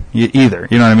buy either.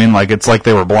 You know what I mean? Like it's like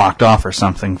they were blocked off or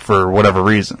something for whatever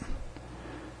reason.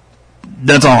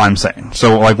 That's all I'm saying.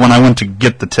 So like when I went to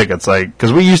get the tickets, like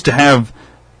because we used to have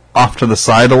off to the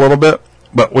side a little bit,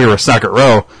 but we were 2nd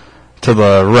row to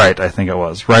the right. I think it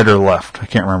was right or left. I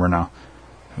can't remember now.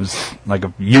 It was like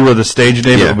if you were the stage,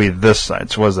 Dave, it would be this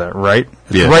side. So was that right?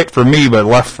 It's right for me, but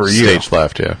left for you. Stage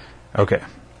left, yeah. Okay.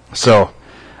 So,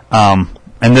 and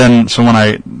then, so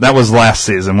that was last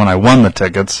season when I won the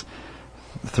tickets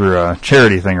through a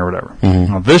charity thing or whatever.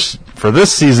 Mm-hmm. Now for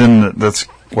this season that's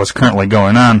what's currently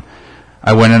going on,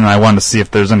 I went in and I wanted to see if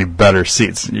there's any better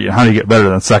seats. How do you get better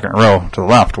than 2nd row to the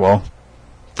left? Well,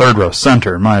 3rd row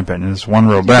center, in my opinion, is 1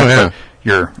 row back, but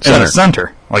you're in the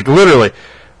center. Like literally,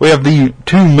 we have the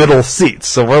 2 middle seats,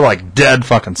 so we're like dead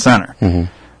fucking center,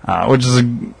 which is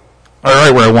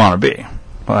right where I want to be.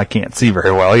 Well, I can't see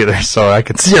very well either, so I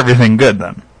can see everything good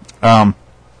then.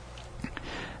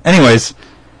 Anyways,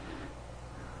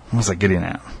 what was I getting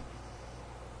at?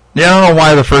 Yeah, I don't know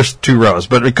why the first 2 rows,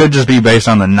 but it could just be based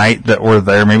on the night that we're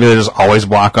there. Maybe they just always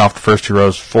block off the first 2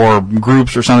 rows for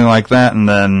groups or something like that,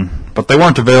 but they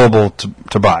weren't available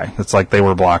to buy. It's like they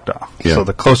were blocked off. Yeah. So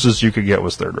the closest you could get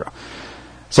was 3rd row.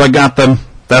 So I got them.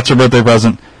 That's her birthday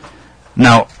present.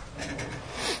 Now,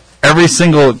 every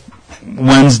single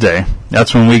Wednesday,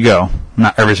 that's when we go.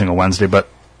 Not every single Wednesday, but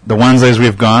the Wednesdays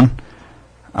we've gone.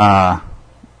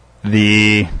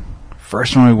 The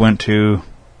first one we went to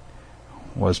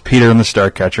was Peter and the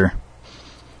Starcatcher.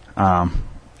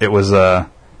 It was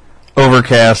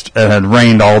overcast. It had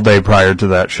rained all day prior to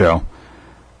that show.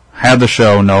 Had the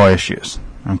show, no issues.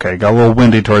 Okay, got a little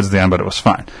windy towards the end, but it was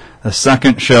fine. The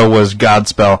second show was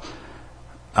Godspell.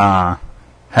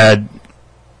 Had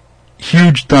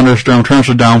huge thunderstorm,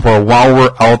 torrential downpour while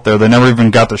we're out there. They never even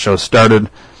got the show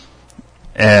started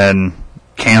and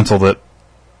canceled it.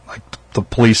 Like the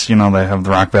police, you know, they have the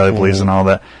Rock Valley Police and all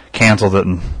that, canceled it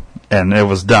and it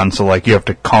was done. So like you have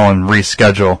to call and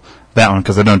reschedule that one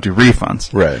because they don't do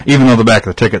refunds. Right. Even though the back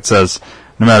of the ticket says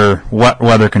no matter what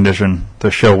weather condition,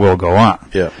 the show will go on.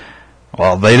 Yeah.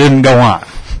 Well, they didn't go on.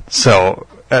 So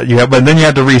but then you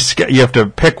have to you have to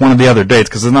pick one of the other dates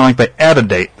because it's not like they add a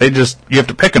date. You have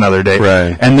to pick another date,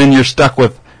 right? And then you're stuck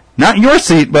with not your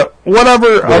seat, but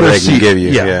whatever other seat they can give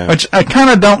you. Yeah. Which I kind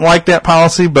of don't like that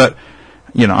policy, but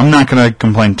you know I'm not going to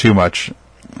complain too much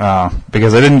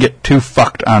because I didn't get too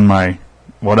fucked on my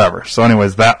whatever. So,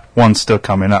 anyways, that one's still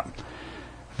coming up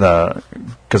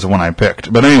because of when I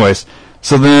picked. But anyways,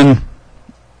 so then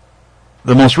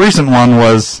the most recent one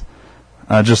was.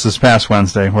 Just this past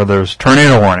Wednesday, where there's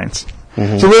tornado warnings.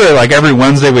 Mm-hmm. So literally, like every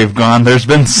Wednesday we've gone, there's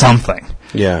been something.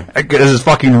 Yeah. Because it's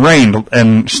fucking rained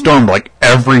and stormed like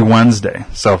every Wednesday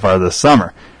so far this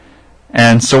summer.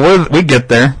 And so we get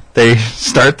there. They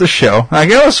start the show. Like,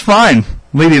 it was fine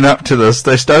leading up to this.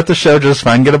 They start the show just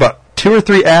fine. Get about 2 or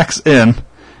 3 acts in.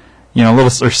 You know,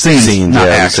 little, or scenes. Not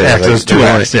acts. Acts. It was 2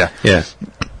 acts, yeah. Yeah.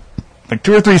 Like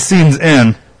 2 or 3 scenes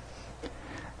in.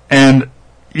 And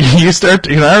you start to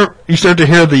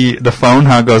hear the phone,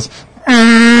 how it goes,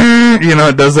 you know,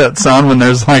 it does that sound when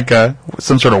there's like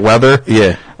some sort of weather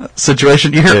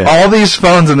situation. You hear all these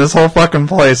phones in this whole fucking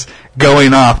place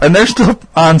going off, and they're still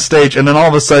on stage, and then all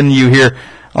of a sudden you hear,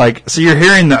 like, so you're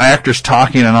hearing the actors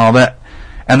talking and all that,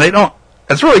 and they don't,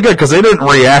 it's really good because they didn't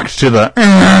react to the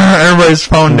everybody's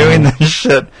phone doing this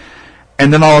shit,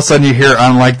 and then all of a sudden you hear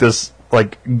on like this,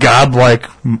 like, godlike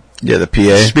the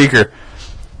PA speaker,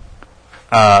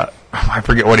 I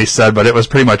forget what he said, but it was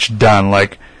pretty much done,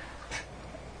 like,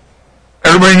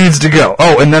 everybody needs to go.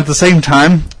 Oh, and at the same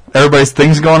time, everybody's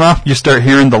things going off, you start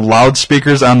hearing the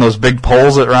loudspeakers on those big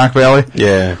poles at Rock Valley.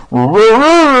 Yeah. And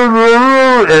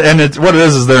what it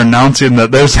is they're announcing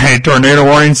that there's a tornado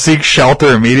warning, seek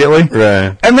shelter immediately.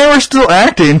 Right. And they were still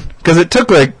acting, because it took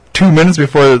like 2 minutes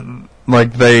before,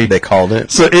 like, they called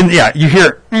it. So, you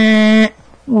hear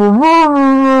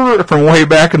from way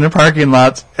back in the parking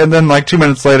lots, and then like 2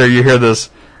 minutes later you hear this,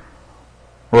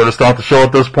 we're going to stop the show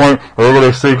at this point,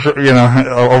 everybody seek, you know,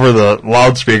 over the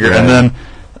loudspeaker, and then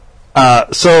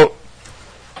so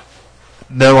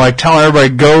they're like telling everybody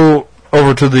go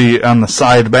over to on the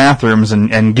side bathrooms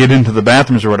and get into the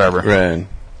bathrooms or whatever. Right.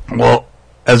 Well,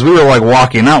 as we were like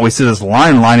walking out, we see this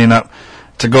line lining up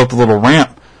to go up the little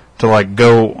ramp to like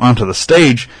go onto the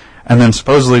stage, and then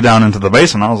supposedly down into the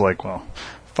basement. I was like, well,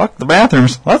 fuck the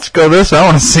bathrooms. Let's go this. I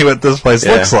want to see what this place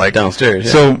looks like downstairs.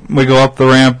 Yeah. So we go up the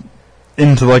ramp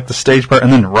into like the stage part,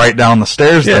 and then right down the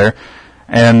stairs there.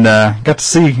 And got to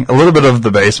see a little bit of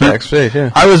the basement. Backstage,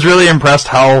 yeah. I was really impressed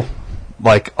how,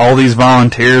 like, all these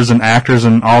volunteers and actors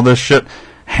and all this shit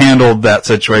handled that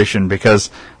situation,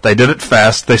 because they did it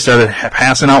fast. They started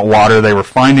passing out water. They were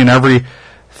finding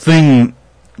everything,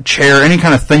 chair, any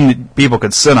kind of thing that people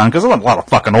could sit on, because there's a lot of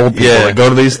fucking old people that go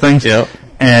to these things. Yep.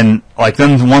 And, like,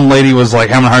 then one lady was, like,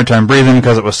 having a hard time breathing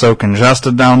because it was so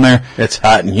congested down there. It's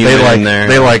hot and humid in there.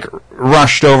 They, like,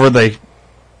 rushed over. They,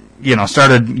 you know,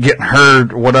 started getting her,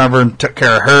 whatever, and took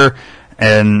care of her,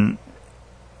 and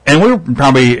we were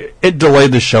probably, it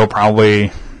delayed the show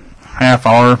probably half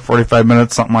hour, 45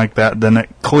 minutes, something like that. Then it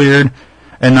cleared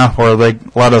enough where they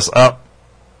let us up,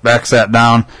 back sat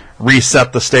down,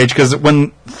 reset the stage, because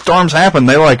when storms happen,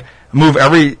 they, like, move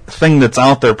everything that's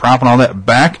out there, propping all that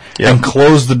back, and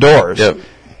close the doors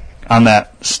on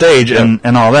that stage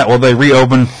and all that. Well, they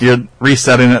reopened, you're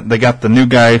resetting it. They got the new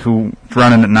guy who's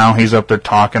running it now. He's up there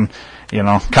talking, you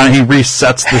know, kind of, he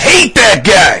resets the... Hate that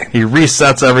guy! He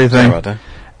resets everything. Sorry about that.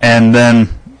 And then,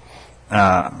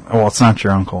 well, it's not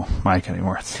your Uncle Mike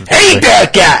anymore. Hate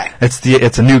that guy!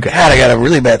 It's a new guy. God, I got a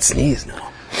really bad sneeze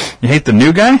now. You hate the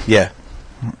new guy? Yeah.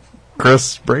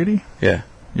 Chris Brady? Yeah.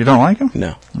 You don't like him?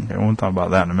 No. Okay, we'll talk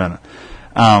about that in a minute.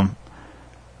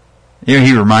 You know,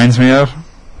 he reminds me of,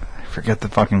 I forget the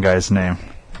fucking guy's name.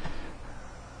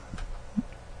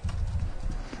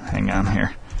 Hang on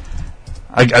here.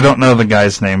 I don't know the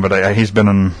guy's name, but he's been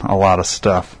in a lot of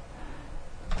stuff.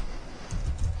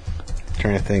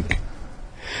 Trying to think.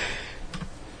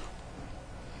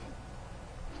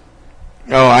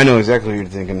 Oh, I know exactly what you're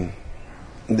thinking.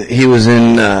 He was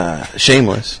in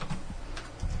Shameless.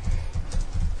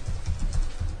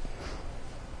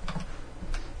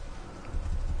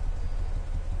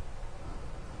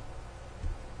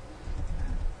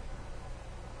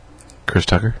 Chris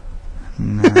Tucker?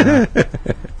 No.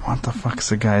 What the fuck's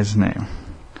the guy's name?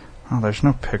 Oh, there's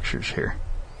no pictures here.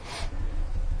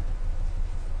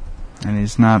 And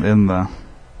he's not in that.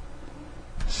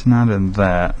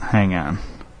 Hang on.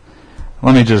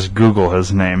 Let me just Google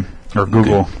his name. Or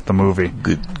Google the movie.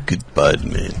 Good bud,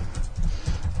 man.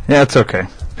 Yeah, it's okay.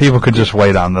 People could just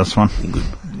wait on this one.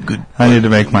 Good. I need to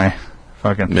make my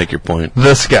fucking... Make your point.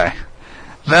 This guy.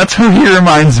 That's who he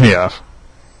reminds me of.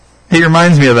 He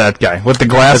reminds me of that guy with the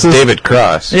glasses. That's David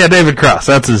Cross. Yeah, David Cross.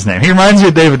 That's his name. He reminds me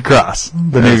of David Cross,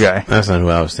 the new guy. That's not who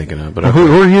I was thinking of. But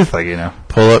who are you thinking of?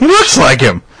 Pull up. He looks like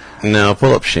him. No,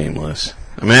 pull up Shameless.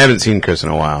 I mean, I haven't seen Chris in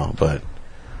a while, but...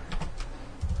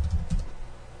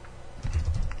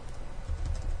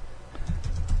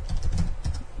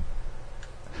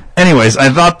 Anyways, I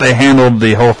thought they handled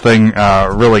the whole thing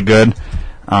really good,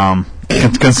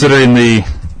 considering the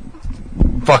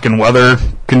fucking weather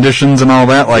conditions and all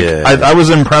that. Like, I was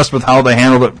impressed with how they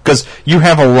handled it, because you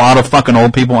have a lot of fucking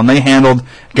old people, and they handled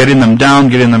getting them down,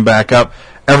 getting them back up,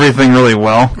 everything really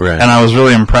well. Right. And I was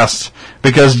really impressed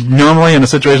Because normally in a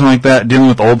situation like that, dealing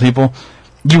with old people,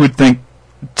 you would think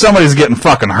somebody's getting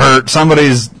fucking hurt,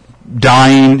 somebody's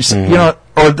dying, you know,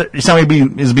 or somebody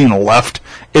is being left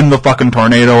in the fucking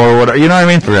tornado or whatever. You know what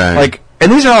I mean? Right. Like,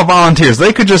 and these are all volunteers.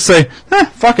 They could just say,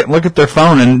 fuck it, look at their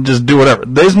phone and just do whatever.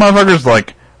 These motherfuckers,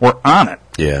 like, were on it.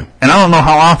 Yeah. And I don't know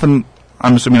how often,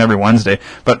 I'm assuming every Wednesday,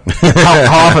 but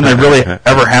how often they really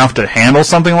ever have to handle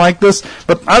something like this.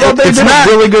 But I thought they did a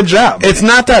really good job. It's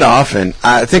not that often.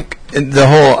 I think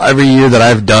every year that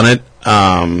I've done it,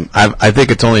 I think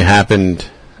it's only happened.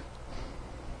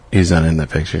 He's not in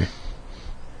that picture.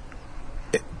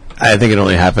 I think it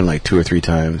only happened like 2 or 3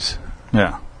 times.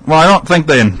 Yeah. Well, I don't think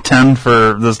they intend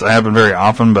for this to happen very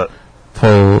often, but...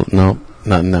 No,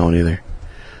 not in that one either.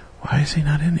 Why is he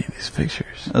not in any of these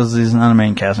pictures? He's not a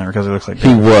main cast member because he looks like...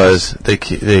 He was.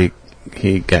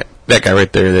 He got that guy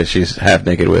right there that she's half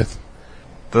naked with.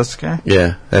 This guy?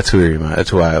 Yeah, that's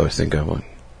who I always think of.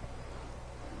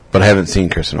 But I haven't seen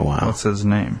Chris in a while. What's his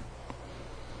name?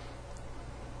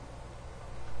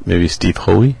 Maybe Steve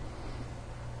Hoey?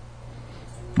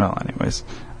 Well, anyways,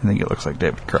 I think it looks like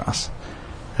David Cross.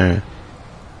 Yeah.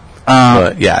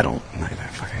 But, yeah, I don't like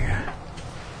that fucking guy.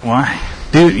 Why?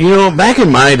 Dude, you know, back in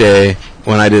my day,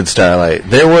 when I did Starlight,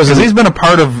 there was... Because he's been a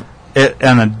part of it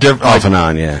and a different... Off and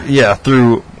on, yeah. Yeah,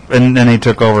 through... And then he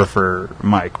took over for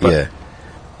Mike. But. Yeah.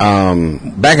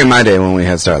 Back in my day when we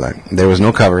had Starlight, there was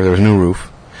no cover, there was no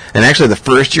roof. And actually, the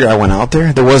first year I went out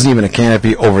there wasn't even a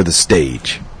canopy over the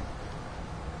stage.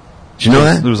 Did you know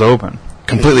that? It was open.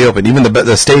 Completely open. Even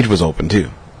the stage was open, too.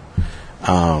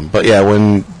 But yeah,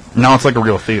 when... Now it's like a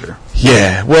real theater.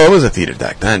 Yeah, well, it was a theater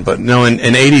back then. But no, in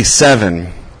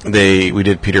 '87, we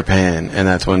did Peter Pan, and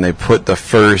that's when they put the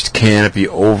first canopy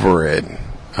over it,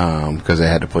 because they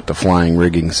had to put the flying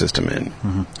rigging system in.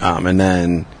 Mm-hmm. And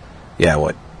then,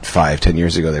 5-10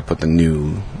 years ago, they put the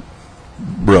new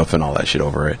roof and all that shit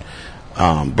over it.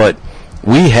 But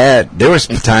there was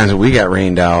times when we got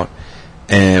rained out,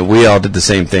 and we all did the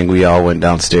same thing. We all went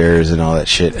downstairs and all that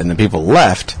shit, and the people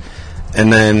left,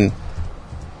 and then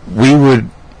we would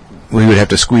have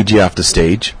to squeegee off the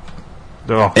stage.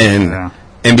 Oh, and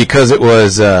because it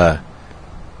was in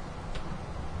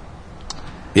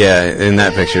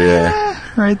that picture,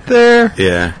 right there,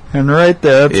 and right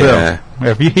there, that's him.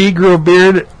 If he grew a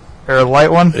beard or a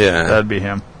light one, that'd be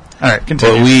him. All right,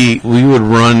 continue. But we would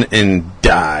run and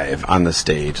dive on the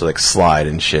stage, like slide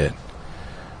and shit.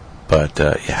 But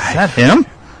is that him?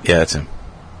 Yeah, that's him.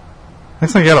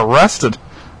 Looks like he got arrested.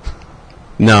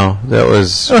 No, that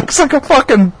was... It looks like a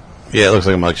fucking... Yeah, it looks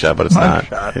like a mugshot, but it's not.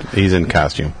 He's in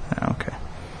costume. Okay.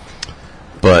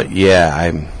 But, yeah,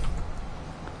 I'm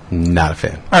not a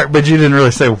fan. All right, but you didn't really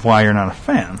say why you're not a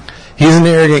fan. He's an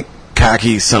arrogant,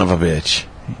 cocky son of a bitch.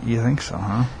 You think so,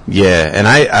 huh? Yeah, and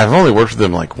I've only worked with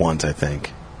him, like, once, I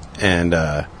think. And,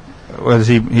 was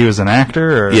he was an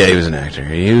actor? Or? Yeah, he was an actor.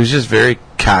 He was just very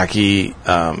cocky,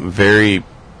 very,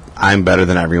 I'm better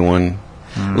than everyone.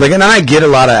 Like, and I get a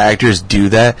lot of actors do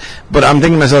that, but I'm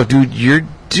thinking to myself, dude, you're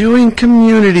doing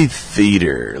community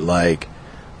theater. Like,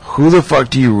 who the fuck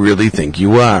do you really think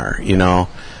you are, you know?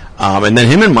 And then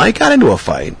him and Mike got into a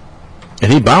fight,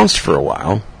 and he bounced for a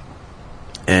while.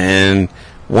 And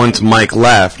once Mike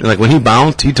left, like, when he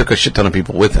bounced, he took a shit ton of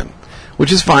people with him,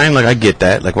 which is fine. Like, I get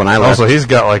that. Like, when I left... Also, he's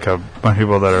got, like, a bunch of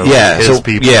people that are, like, his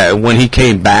people. Yeah, when he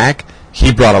came back,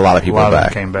 he brought a lot of people back. A lot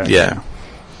of them came back. Yeah.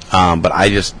 But I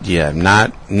just,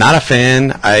 not a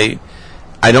fan. I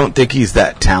don't think he's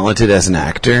that talented as an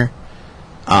actor.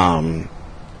 And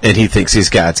he thinks he's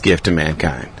God's gift to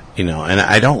mankind, you know, and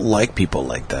I don't like people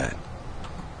like that,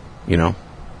 you know.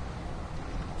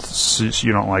 So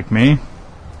you don't like me?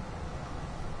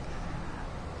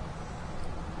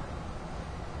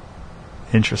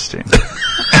 Interesting.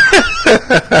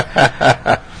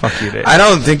 Fuck you, Dave. I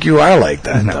don't think you are like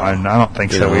that. No, though. I don't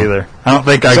think so either. I don't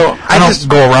think I don't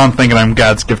go around thinking I'm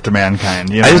God's gift to mankind.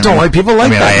 You know I just don't like people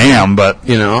like that. I am, but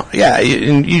you know,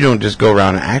 you don't just go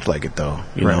around and act like it though.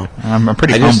 You know, I'm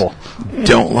pretty humble.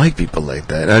 Don't like people like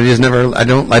that. I just never. I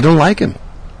don't like him.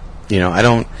 You know, I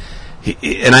don't.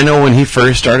 And I know when he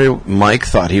first started, Mike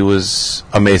thought he was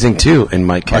amazing too, and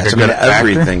Mike cast him in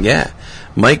everything. Actor? Yeah,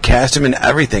 Mike cast him in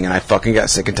everything, and I fucking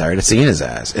got sick and tired of seeing his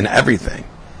ass in everything.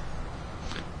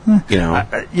 You know,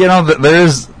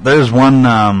 there's one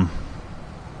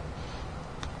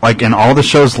like in all the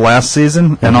shows last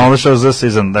season and all the shows this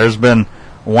season. There's been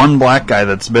one black guy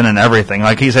that's been in everything.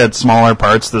 Like he's had smaller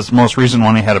parts. This most recent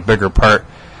one, he had a bigger part.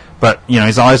 But, you know,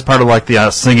 he's always part of, like,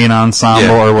 the singing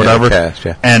ensemble or whatever. Yeah,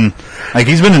 cast, And, like,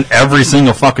 he's been in every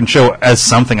single fucking show as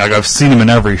something. Like, I've seen him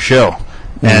in every show.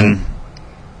 Mm-hmm. And,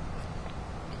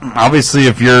 obviously,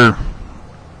 if you're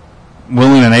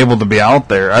willing and able to be out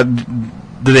there.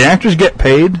 Do the actors get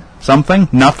paid something?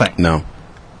 Nothing. No.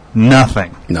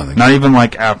 Nothing. Not even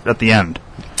like at the end.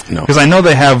 No. Because I know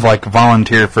they have like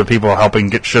volunteer for people helping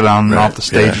get shit on and off the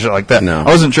stage and shit like that. No. I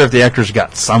wasn't sure if the actors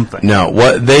got something. No.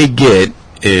 What they get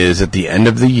is at the end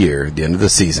of the year, the end of the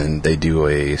season, they do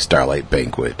a Starlight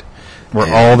Banquet. Where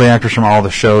all the actors from all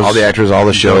the shows. All the actors, all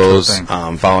the shows,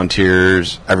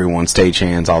 volunteers, everyone,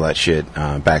 stagehands, all that shit,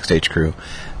 backstage crew.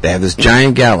 They have this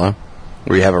giant gala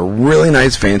where you have a really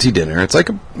nice fancy dinner. It's like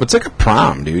a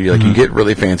prom, dude. You get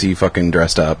really fancy fucking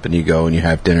dressed up and you go and you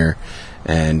have dinner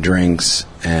and drinks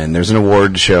and there's an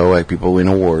award show, like people win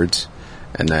awards.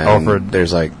 And then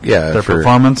there's like, their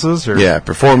performances? Or? Yeah,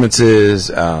 performances,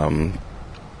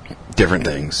 different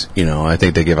things. I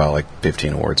think they give out like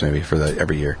 15 awards maybe for that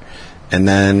every year. And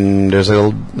then there's a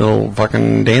little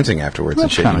fucking dancing afterwards.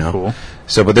 That's and shit, cool.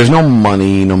 So, but there's no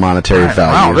money, no monetary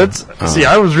value. Wow, see,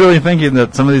 I was really thinking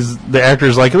that some of the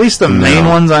actors, like at least the main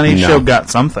ones on each show, got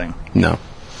something. No.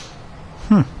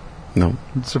 No.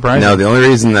 It's surprising. No, the only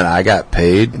reason that I got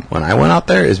paid when I went out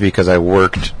there is because I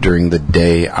worked during the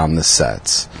day on the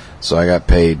sets. So I got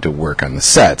paid to work on the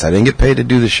sets. I didn't get paid to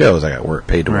do the shows. I got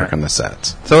paid to work on the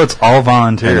sets. So it's all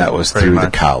volunteer. And that was through the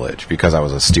college because I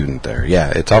was a student there. Yeah,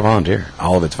 it's all volunteer.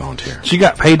 All of it's volunteer. So you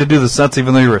got paid to do the sets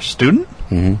even though you were a student?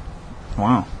 Mm-hmm.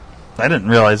 Wow. I didn't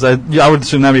realize. I would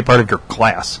assume that would be part of your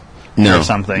class. Or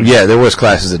something. Yeah, there was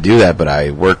classes that do that, but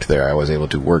I worked there. I was able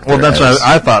to work there. Well, that's what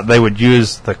I thought. They would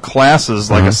use the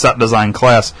classes like a set design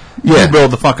class. You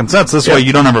build the fucking sets. This way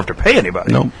you don't ever have to pay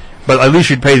anybody. Nope. But at least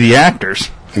you'd pay the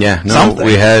actors. Yeah, no, something.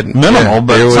 We had minimal,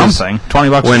 but something.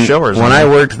 $20 a show or something. When I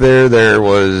worked there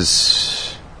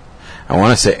was, I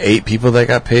want to say 8 people that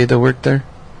got paid to work there,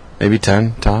 maybe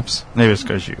 10 tops. Maybe it's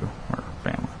because you were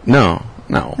family. No,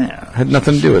 had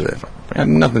nothing to do with it. Had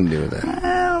nothing to do with it.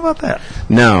 How about that?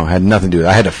 No, had nothing to do with it.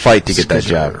 I had to fight to get that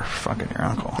job. Fucking your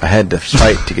uncle. I had to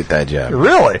fight to get that job.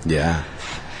 Really? Yeah,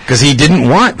 because he didn't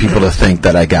want people to think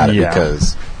that I got it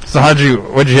because. So what'd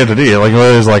you have to do? Like,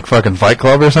 what is like fucking Fight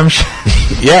Club or some shit?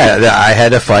 Yeah, I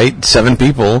had to fight 7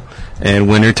 people, and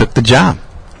winner took the job.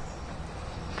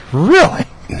 Really?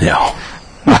 No.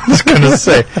 I was going to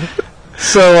say.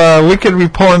 So we could be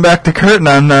pulling back the curtain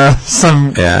on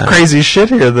some crazy shit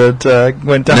here that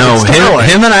went down.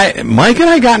 No, Mike and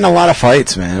I got in a lot of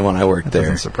fights, man, when I worked there.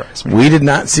 Doesn't surprise me. We did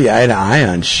not see eye to eye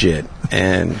on shit,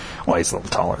 and well, he's a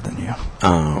little taller than you.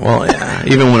 Well, yeah.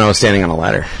 Even when I was standing on a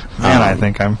ladder. Man, I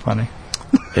think I'm funny.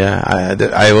 Yeah,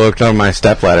 I worked on my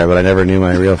step ladder, but I never knew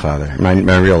my real father,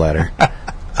 my real ladder.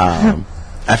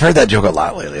 I've heard that joke a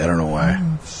lot lately. I don't know why.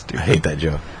 I hate that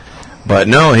joke. But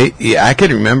no, I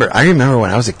could remember. I remember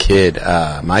when I was a kid,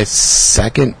 my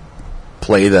second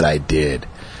play that I did,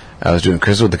 I was doing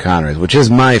Christmas with the Conroys, which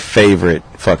is my favorite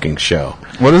fucking show.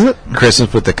 What is it?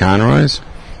 Christmas with the Conroys.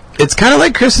 It's kind of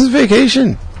like Christmas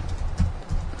Vacation.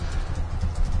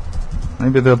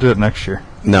 Maybe they'll do it next year.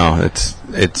 No,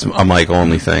 it's a Mike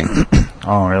only thing.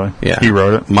 Oh, really? Yeah. He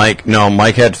wrote it? Mike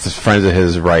had friends of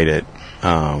his write it.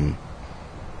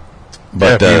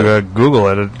 But if you Google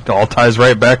it, it all ties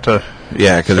right back to...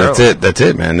 Yeah, because that's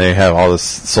it, man. They have all the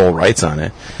sole rights on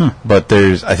it. But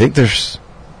I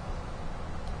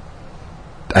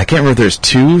can't remember if there's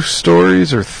 2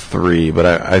 stories or 3, but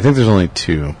I think there's only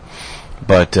 2.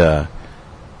 But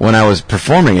when I was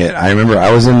performing it, I remember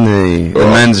I was in the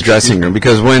men's dressing room,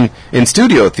 because when in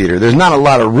studio theater, there's not a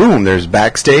lot of room. There's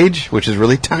backstage, which is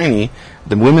really tiny,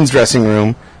 the women's dressing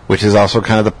room, which is also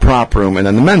kind of the prop room, and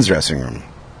then the men's dressing room.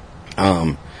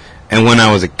 And when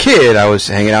I was a kid, I was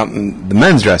hanging out in the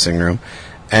men's dressing room,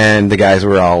 and the guys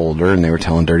were all older, and they were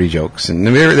telling dirty jokes, and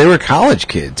they were college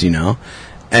kids,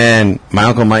 And my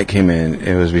Uncle Mike came in.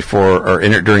 It was before or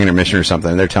during intermission or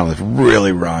something. And they're telling this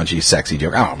really raunchy, sexy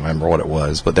joke. I don't remember what it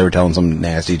was, but they were telling some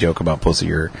nasty joke about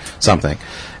pussy or something.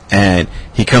 And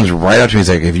he comes right up to me. He's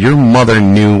like, "If your mother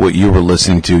knew what you were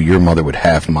listening to, your mother would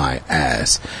have my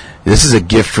ass. This is a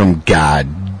gift from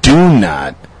God. Do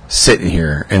not sit in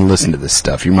here and listen to this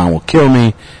stuff. Your mom will kill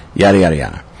me." Yada yada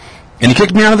yada. And he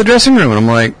kicked me out of the dressing room, and I'm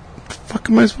like, the fuck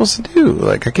am I supposed to do?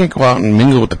 Like, I can't go out and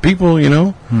mingle with the people,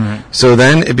 Right. So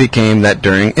then it became that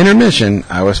during intermission,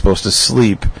 I was supposed to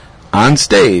sleep on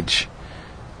stage,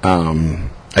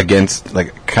 against,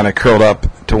 like, kind of curled up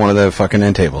to one of the fucking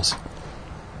end tables.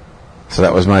 So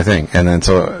that was my thing. And then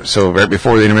so right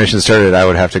before the intermission started, I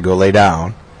would have to go lay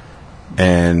down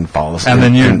and fall asleep. And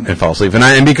then and fall asleep.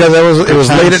 And because it was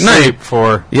late at night.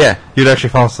 You'd actually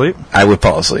fall asleep? I would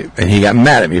fall asleep. And he got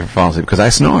mad at me for falling asleep because I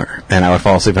snore. And I would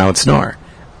fall asleep and I would snore.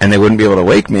 And they wouldn't be able to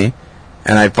wake me.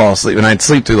 And I'd fall asleep. And I'd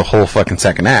sleep through the whole fucking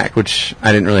second act, which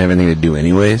I didn't really have anything to do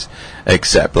anyways,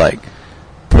 except, like,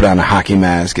 put on a hockey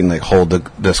mask and like hold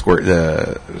the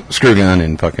screw gun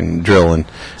and fucking drill. And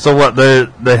so what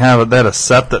they had a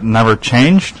set that never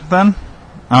changed then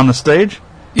on the stage.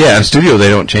 Yeah, in studio they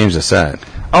don't change the set.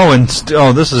 Oh,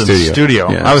 this is in studio.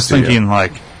 Yeah, I was thinking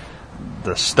like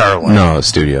the Starlight. No, it's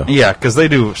studio. Yeah, because they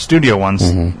do studio ones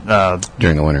during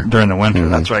the winter.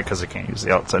 That's right, because they can't use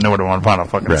the outside. Nobody want to find a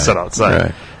fucking set outside.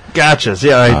 Right. Gotcha.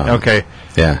 Yeah. Okay.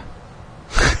 Yeah.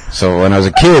 So when I was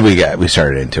a kid, we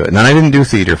started into it, and then I didn't do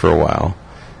theater for a while,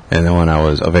 and then when I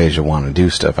was of age to want to do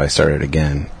stuff, I started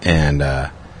again, and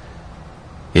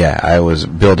I was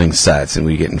building sets, and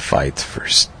we get in fights for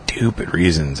stupid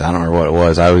reasons. I don't know what it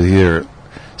was. I was either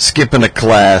skipping a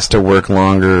class to work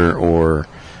longer, or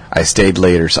I stayed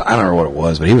later. So I don't know what it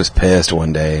was, but he was pissed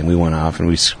one day, and we went off and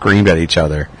we screamed at each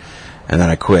other, and then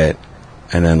I quit.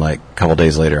 And then like a couple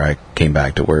days later, I came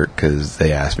back to work because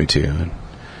they asked me to, and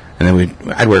then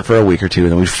I'd work for a week or two,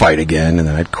 and then we'd fight again, and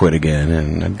then I'd quit again,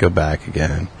 and I'd go back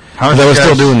again. I was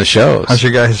still doing the shows. How's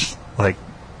your guys like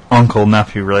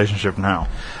uncle-nephew relationship now?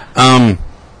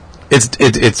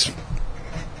 It's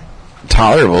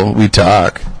tolerable. We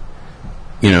talk.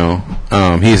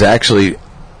 He's actually,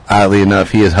 oddly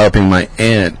enough, he is helping my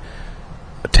aunt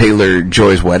tailor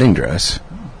Joy's wedding dress.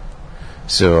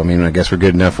 So, I mean, I guess we're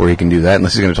good enough where he can do that,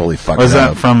 unless he's going to totally fuck it up. Was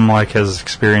that from, like, his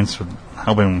experience with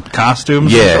helping with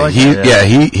costumes? Yeah,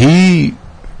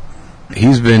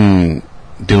 he's been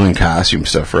doing costume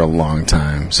stuff for a long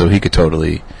time, so he could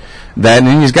totally... That,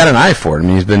 and he's got an eye for it. I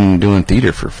mean, he's been doing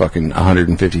theater for fucking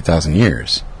 150,000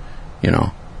 years,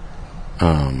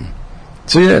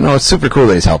 So, yeah, no, it's super cool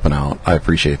that he's helping out. I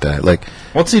appreciate that. Like,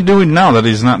 what's he doing now that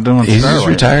he's not doing He's just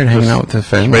retired, hanging out with his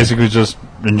family. Basically just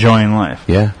enjoying life.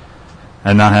 Yeah.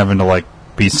 And not having to, like,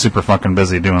 be super fucking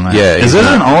busy doing that. Yeah. Is it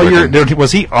in all your...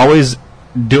 Was he always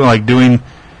doing...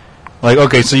 Like,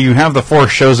 okay, so you have the 4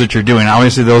 shows that you're doing.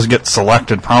 Obviously, those get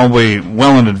selected probably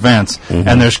well in advance. Mm-hmm.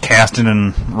 And there's casting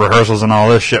and rehearsals and all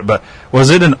this shit. But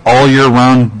was it an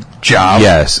all-year-round job?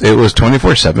 Yes. It was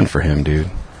 24/7 for him,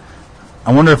 dude.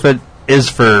 I wonder if it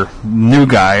is for new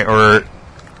guy or...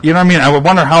 You know what I mean? I would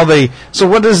wonder how they... So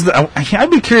what is the... I'd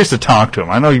be curious to talk to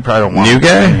him. I know you probably don't want new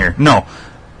guy in here. No.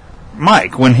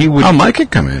 Mike, when he would... Oh, Mike could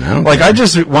come in. I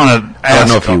just want to ask I don't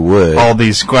know if he would. All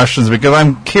these questions because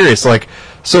I'm curious. Like,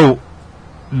 so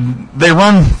they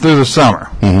run through the summer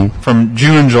from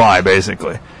June and July,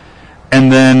 basically.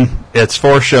 And then it's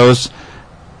 4 shows,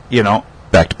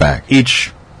 back to back.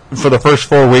 Each, for the first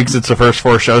 4 weeks, it's the first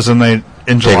 4 shows, and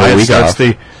in July it starts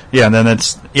and then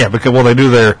it's, because, they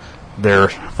do their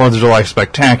 4th of July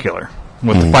spectacular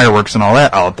with the fireworks and all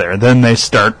that out there. Then they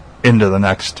start into the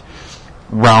next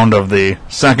round of the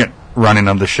second running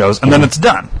of the shows, and then it's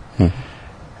done.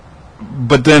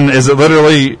 But then, is it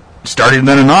literally starting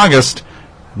then in August,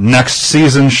 next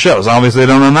season's shows? Obviously, they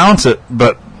don't announce it,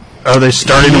 but are they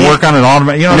starting to work on it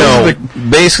automatically? No,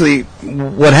 basically,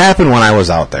 what happened when I was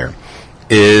out there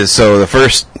is, so the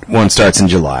first one starts in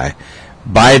July.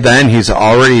 By then, he's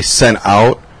already sent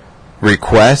out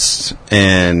requests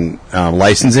and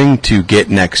licensing to get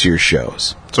next year's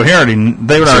shows. So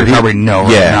they would probably know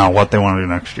now what they want to do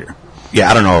next year. Yeah,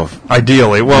 I don't know if...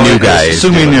 Ideally. Well, new guy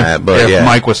assuming if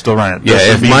Mike was still running it.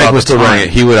 Yeah, if Mike was still running it,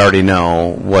 he would already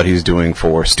know what he's doing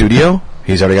for studio.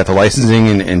 He's already got the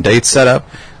licensing and dates set up.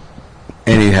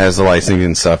 And he has the licensing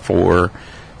and stuff for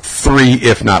 3,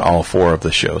 if not all 4 of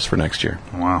the shows for next year.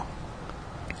 Wow.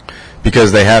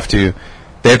 Because they have to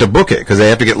book it, because they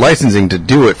have to get licensing to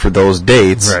do it for those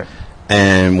dates. Right.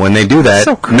 And when they do that,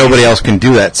 nobody else can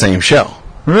do that same show.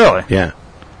 Really? Yeah.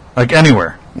 Like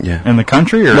anywhere? Yeah. In the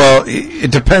country? Or? Well,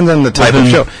 it depends on the type of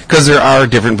show. Because there are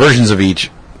different versions of each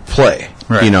play.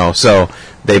 Right. So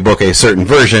they book a certain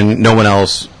version. No one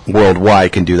else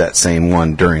worldwide can do that same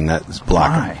one during that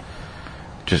block. Why?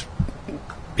 Just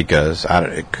because I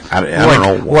don't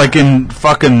know. Like in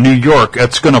fucking New York,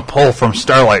 it's going to pull from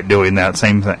Starlight doing that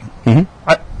same thing.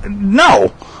 Mm-hmm.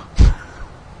 No.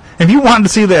 If you wanted to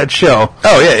see that show...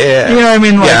 Oh, yeah. You know what I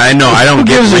mean? Like, I know. I don't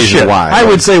get the reason why. I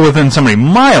would say within so many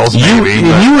miles, maybe.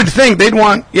 You would think they'd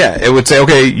want... Yeah, it would say,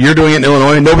 okay, you're doing it in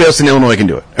Illinois. Nobody else in Illinois can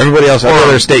do it. Everybody else, every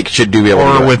other state should be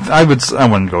able to do it. I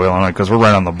wouldn't go Illinois, because we're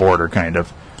right on the border, kind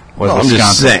of, with Wisconsin. I'm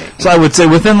just saying. So I would say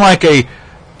within like a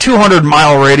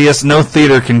 200-mile radius, no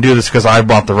theater can do this because I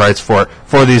bought the rights for it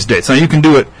for these dates. Now, you can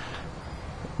do it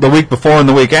the week before and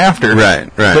the week after. Right.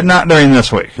 But not during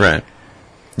this week. Right.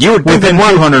 You would think within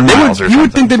 200 miles or something. You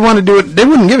would think they'd want to do it. They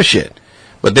wouldn't give a shit.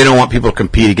 But they don't want people to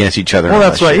compete against each other. Well,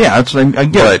 that's right. Yeah, I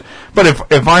get it. But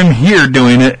if I'm here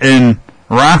doing it in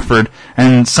Rockford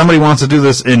and somebody wants to do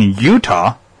this in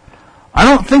Utah, I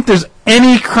don't think there's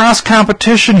any cross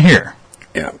competition here.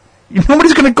 Yeah.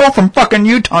 Nobody's going to go from fucking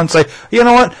Utah and say, you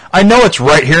know what? I know it's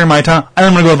right here in my town.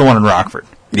 I'm going to go to the one in Rockford.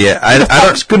 Yeah, I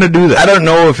don't going to do that. I don't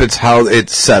know if it's how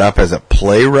it's set up as a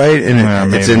playwright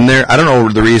and it's in there. I don't know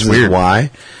the reason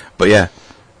why, but yeah.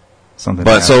 Something.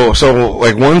 But so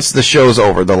like once the show's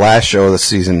over, the last show of the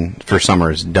season for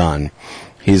summer is done.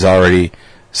 He's already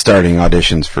starting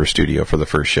auditions for studio for the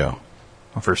first show.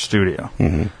 For studio.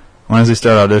 Mm-hmm. When does he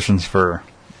start auditions for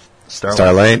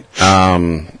Starlight? I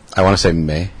want to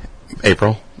say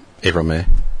April, May.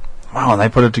 Wow, and they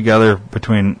put it together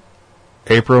between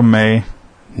April, May,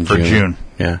 for June.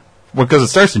 Yeah. Well, because it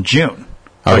starts in June.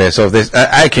 Okay, so if this,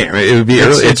 I can't. It would be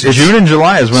early. It's June and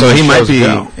July is when. So he might be.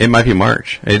 Go. It might be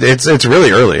March. It's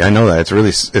really early. I know that it's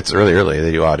really early.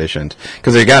 They do auditions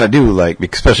because they got to do like,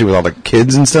 especially with all the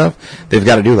kids and stuff. They've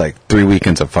got to do like 3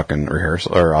 weekends of fucking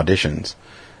rehearsal or auditions,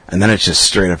 and then it's just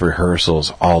straight up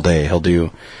rehearsals all day. He'll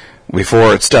do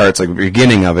before it starts, like the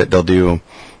beginning of it. They'll do,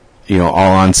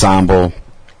 all ensemble,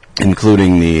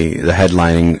 including the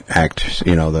headlining act.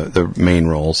 The main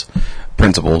roles.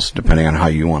 Principals, depending on how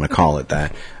you want to call it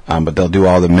that. But they'll do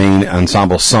all the main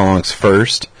ensemble songs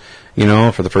first,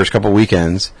 for the first couple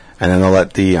weekends, and then they'll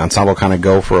let the ensemble kind of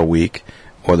go for a week,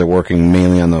 or they're working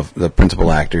mainly on the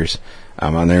principal actors,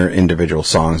 on their individual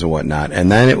songs and whatnot.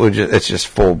 And then it's just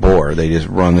full bore. They just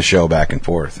run the show back and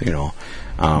forth,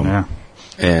 Yeah.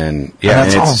 And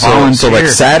that's and all it's volunteer. so like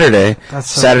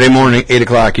Saturday morning, 8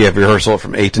 o'clock, you have rehearsal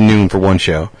from 8 to noon for one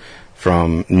show,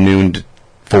 from noon to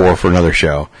 4 for another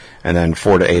show, and then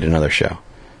 4 to 8 another show,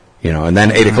 and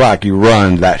then 8 o'clock you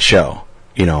run that show,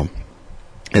 and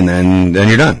then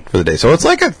you're done for the day. So it's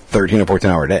like a 13 or 14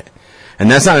 hour day,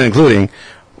 and that's not including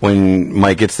when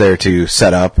Mike gets there to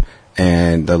set up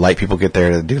and the light people get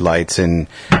there to do lights, and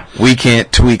we can't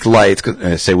tweak lights.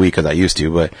 I say we because I used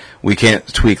to, but we can't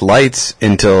tweak lights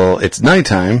until it's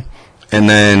nighttime, and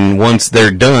then once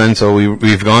they're done, so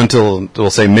we've gone till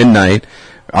we'll say midnight.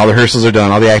 All the rehearsals are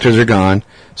done. All the actors are gone.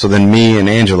 So then me and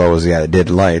Angelo was the guy that did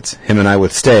lights. Him and I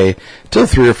would stay till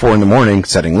 3 or 4 in the morning,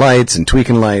 setting lights and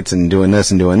tweaking lights and doing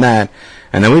this and doing that.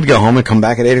 And then we'd go home and come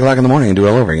back at 8 o'clock in the morning and do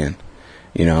it all over again.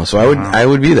 So I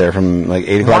would be there from like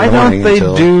 8 o'clock in the morning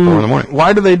until 4 in the morning.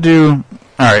 Why do they do?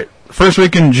 All right, first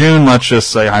week in June, let's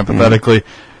just say hypothetically,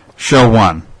 show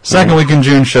 1. Second week in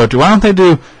June, show 2. Why don't they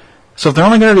do? So if they're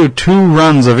only going to do 2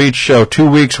 runs of each show,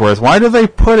 2 weeks worth, why do they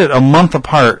put it a month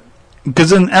apart?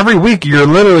 Because in every week you're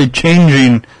literally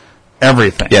changing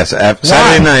everything. Yes,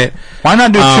 Saturday night. Why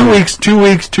not do 2 weeks, 2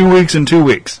 weeks, 2 weeks, and 2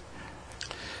 weeks?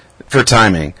 For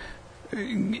timing,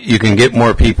 you can get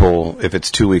more people if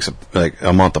it's 2 weeks, like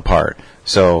a month apart.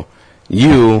 So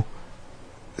you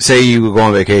say you go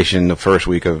on vacation the first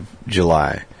week of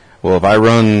July. Well, if I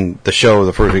run the show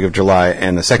the first week of July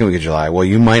and the second week of July, well,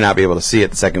 you might not be able to see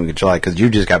it the second week of July because you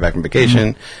just got back from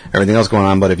vacation, everything else going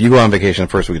on. But if you go on vacation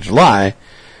the first week of July,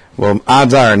 well,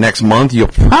 odds are next month you'll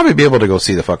probably be able to go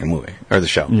see the fucking movie or the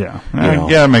show. Yeah,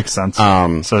 yeah, it makes sense. So I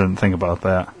didn't think about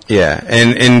that. Yeah,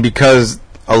 and because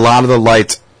a lot of the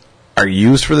lights are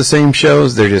used for the same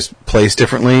shows, they're just placed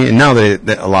differently. And now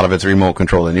a lot of it's remote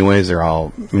controlled anyways. They're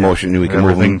all motion. We can move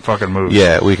them. Everything fucking moves.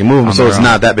 Yeah, we can move them, so it's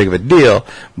not that big of a deal.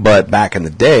 But back in the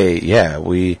day, yeah,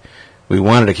 we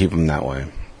wanted to keep them that way.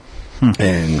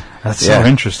 And that's so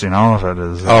interesting. All of it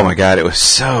is. Oh my god, it was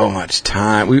so much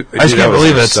time. I just can't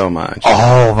believe it's so much.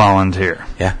 All volunteer.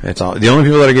 Yeah, it's all. The only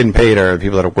people that are getting paid are the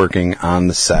people that are working on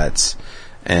the sets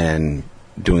and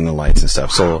doing the lights and stuff.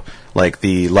 So, like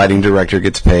the lighting director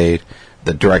gets paid,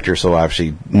 the director, so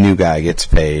obviously new guy gets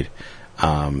paid.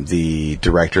 The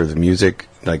director of the music,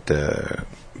 like the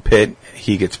pit,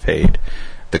 he gets paid.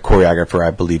 The choreographer, I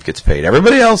believe, gets paid.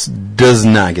 Everybody else does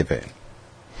not get paid.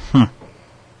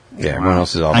 Yeah, everyone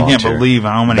else is all volunteer. I can't believe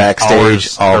how many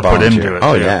backstage, hours are put into it.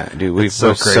 Oh, yeah. Dude, we've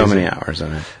put so many hours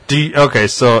on it. Okay,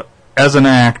 so as an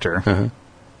actor,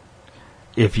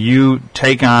 if you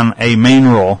take on a main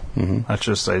role, let's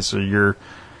just say, so you're,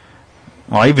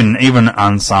 well, even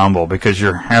ensemble, because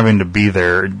you're having to be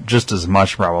there just as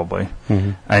much probably,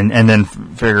 and then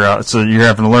figure out, so you're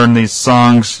having to learn these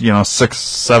songs, 6,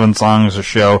 7 songs a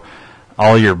show,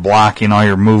 all your blocking, all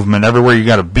your movement, everywhere you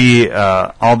got to be,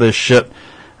 all this shit.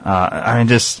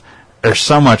 There's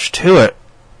so much to it,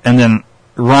 and then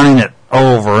running it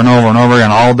over and over and over again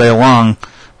all day long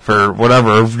for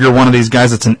whatever. If you're one of these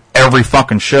guys that's in every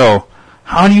fucking show,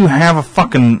 how do you have a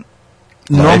fucking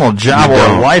normal job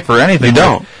or life or anything? You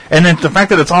don't. And then the fact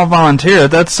that it's all volunteer,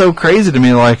 that's so crazy to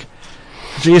me. Like,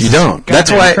 Jesus, you don't. That's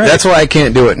why I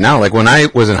can't do it now. Like when I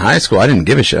was in high school, I didn't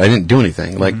give a shit. I didn't do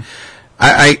anything. Like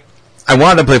I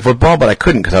wanted to play football, but I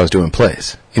couldn't because I was doing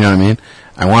plays. You know what I mean?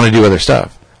 I wanted to do other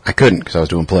stuff. I couldn't because I was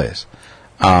doing plays.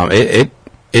 It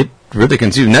really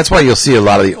confusing. That's why you'll see a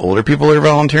lot of the older people that are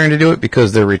volunteering to do it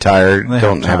because they're retired,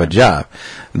 don't have a job.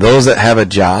 Those that have a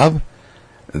job,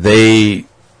 they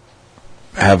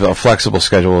have a flexible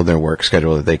schedule in their work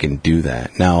schedule that they can do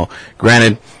that. Now,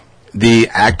 granted, the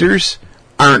actors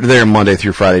aren't there Monday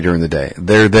through Friday during the day.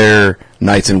 They're there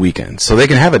nights and weekends. So they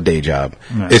can have a day job.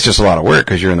 Nice. It's just a lot of work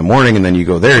because you're in the morning and then you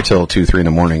go there till 2, 3 in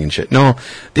the morning and shit. No,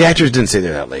 the actors didn't stay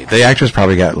there that late. The actors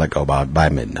probably got let go by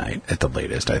midnight at the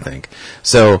latest, I think.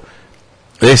 So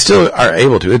they still are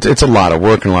able to. It's a lot of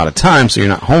work and a lot of time, so you're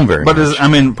not home very much.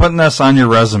 But putting this on your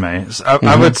resume,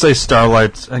 I would say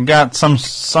Starlight's got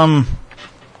some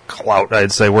clout,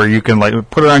 I'd say, where you can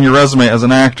like put it on your resume as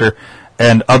an actor.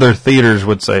 And other theaters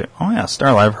would say, "Oh yeah,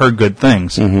 Starlight, I've heard good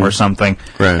things," or something,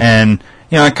 right. And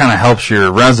it kind of helps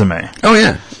your resume. Oh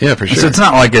yeah, for sure. So it's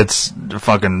not like it's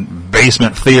fucking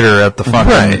basement theater at the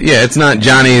fucking. Right. Yeah, it's not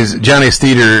Johnny's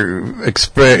Theater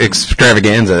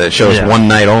extravaganza that shows one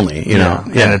night only. You know,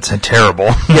 and it's terrible.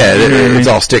 Yeah, it's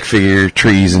all stick figure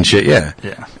trees and shit. Yeah,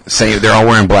 Same. They're all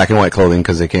wearing black and white clothing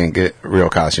because they can't get real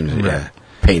costumes. Right. Yeah.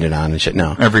 Painted on and shit.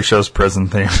 No, every show's prison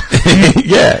theme.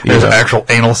 There's actual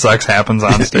anal sex happens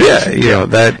on stage.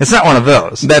 That it's not one of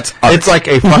those. It's like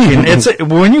a fucking.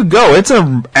 When you go, it's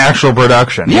an actual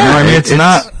production. You know what I mean? It's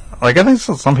not like I think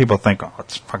some people think, oh,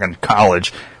 it's fucking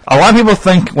college. A lot of people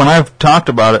think when I've talked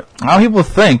about it, a lot of people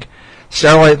think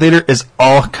Starlight Theater is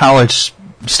all college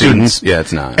students. Yeah,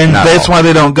 it's not. And not that's all. why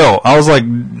they don't go. I was like,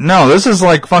 no, this is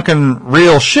like fucking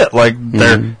real shit. Like,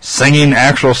 they're singing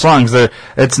actual songs.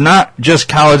 It's not just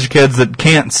college kids that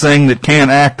can't sing, that can't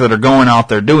act, that are going out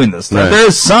there doing this. Right. There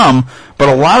is some, but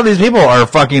a lot of these people are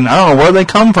fucking, I don't know where they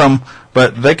come from,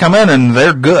 but they come in and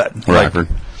they're good. Radford.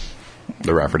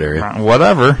 The Radford area.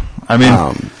 Whatever. I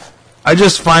mean... I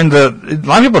just find that a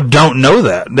lot of people don't know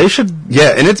that. They should...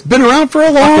 Yeah, and it's been around for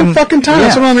a long fucking time.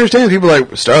 That's what I don't understand. People are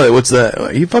like, Starlight, what's that?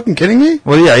 Are you fucking kidding me?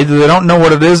 Well, yeah, either they don't know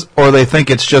what it is, or they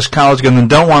think it's just college, and then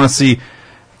don't want to see...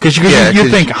 Because you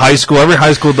think high school, every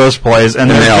high school does plays, and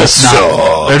they're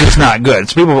just not good.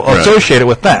 So people associate it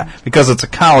with that, because it's a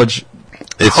college...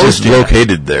 It's just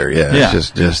located there,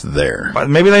 It's just there. But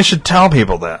maybe they should tell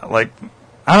people that. Like...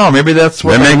 I don't know, maybe that's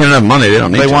what... They're making enough money, they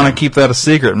don't need to. They want to keep that a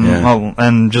secret,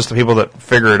 and just the people that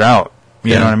figure it out.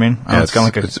 You know what I mean? Yeah, it's kind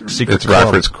of like a secret it's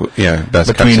Rockford's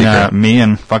best between me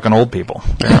and fucking old people,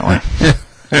 apparently.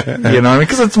 You know what I mean?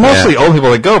 Because it's mostly old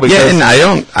people that go. Because and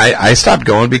I stopped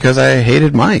going because I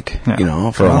hated Mike,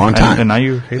 for a long time. And now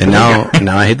you hate the new guy. And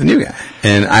now I hate the new guy.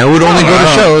 And I would only go to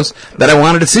shows that I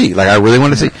wanted to see. Like, I really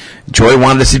wanted to see. Joy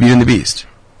wanted to see Beauty and the Beast.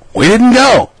 We didn't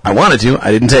go. I wanted to.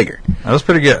 I didn't take her. That was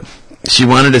pretty good. She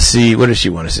wanted to see... What did she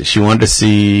want to see? She wanted to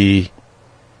see...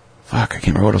 Fuck, I can't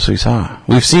remember what else we saw.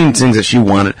 We've seen things that she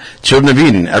wanted. Children of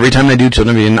Eden. Every time they do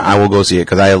Children of Eden, I will go see it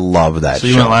because I love that show. So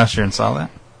you went last year and saw that?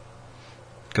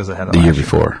 Because I had it the year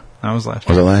before. That was last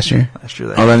year. Was it last year? Last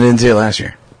year. Oh, then I didn't see it last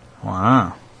year.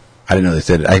 Wow. I didn't know they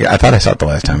said it. I thought I saw it the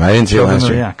last time. I didn't see it last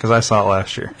year. Yeah, because I saw it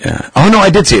last year. Yeah. Oh, no, I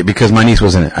did see it because my niece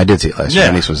was in it. I did see it last year.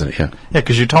 My niece was in it, yeah. Yeah,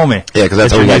 because you told me. Yeah, because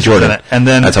that's how we got Jordan. And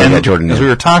then, that's how we got Jordan. Because we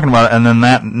were talking about it, and then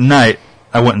that night,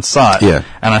 I went and saw it. Yeah.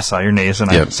 And I saw your niece,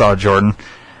 and I saw Jordan.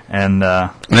 And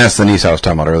that's the niece I was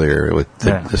talking about earlier with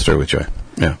the story with Joy.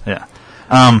 Yeah.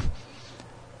 Yeah.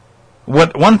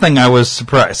 One thing I was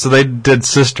surprised. So they did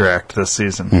Sister Act this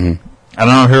season. Mm-hmm. I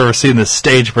don't know if you've ever seen the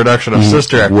stage production of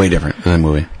Sister Act. Way different than the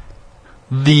movie.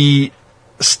 The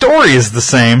story is the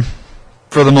same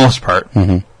for the most part.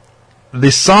 Mm-hmm. The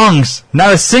songs,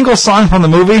 not a single song from the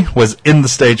movie was in the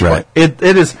stage play. It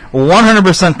is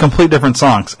 100% complete different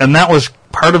songs. And that was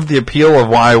part of the appeal of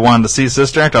why I wanted to see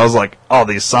Sister Act. I was like, oh,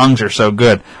 these songs are so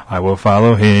good. I will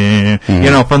follow him.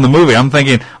 Mm-hmm. From the movie. I'm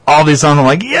thinking, all these songs, I'm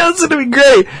like, yeah, it's going to be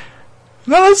great.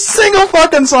 Not a single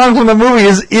fucking song from the movie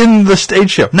is in the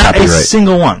stage show. Not a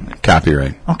single one.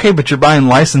 Copyright. Okay, but you're buying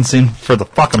licensing for the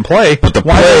fucking play. But the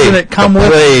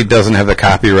play doesn't have the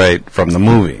copyright from the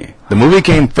movie. The movie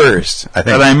came first, I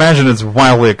think. But I imagine it's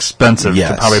wildly expensive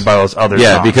to probably buy those other songs.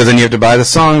 Yeah, because then you have to buy the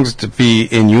songs to be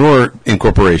in your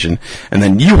incorporation, and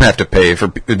then you have to pay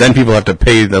then people have to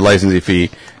pay the licensing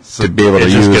fee to be able to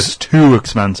use. It just gets too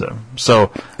expensive. So,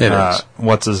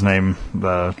 what's his name?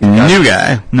 The new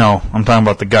guy? No, I'm talking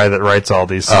about the guy that writes all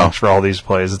these songs for all these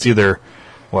plays. It's either,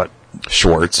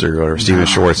 Schwartz or Steven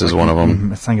Schwartz is one of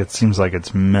them. I think it seems like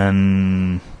it's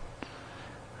Menzel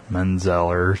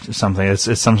or something.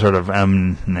 It's some sort of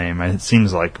M name. It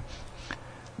seems like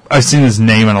I've seen his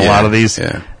name in a lot of these.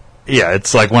 Yeah,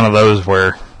 it's like one of those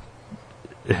where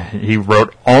he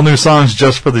wrote all new songs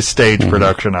just for the stage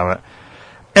production of it.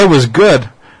 It was good,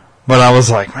 but I was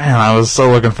like, man, I was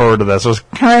so looking forward to this. It was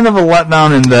kind of a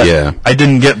letdown in that I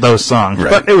didn't get those songs,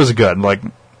 but it was good. Like,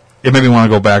 it made me want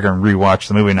to go back and rewatch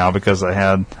the movie now because I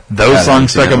had those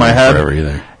songs stuck in my head.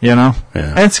 Either. You know?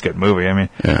 Yeah. It's a good movie. I mean,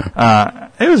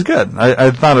 it was good.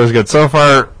 I thought it was good. So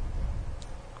far,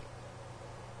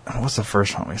 what's the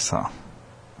first one we saw?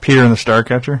 Peter and the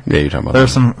Starcatcher? Yeah, you're talking about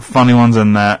There's some funny ones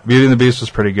in that. Beauty and the Beast was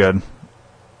pretty good.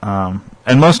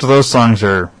 And most of those songs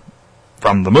are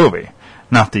from the movie.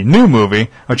 Not the new movie,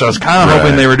 which I was kind of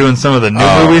hoping they were doing some of the new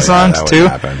movie songs, too.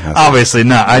 Obviously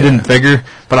not. I didn't figure,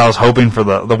 but I was hoping for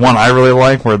the one I really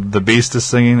like, where the Beast is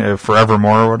singing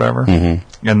Forevermore or whatever.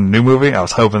 Mm-hmm. In the new movie, I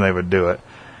was hoping they would do it.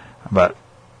 But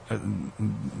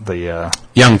the...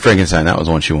 Young Frankenstein, that was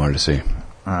one she wanted to see.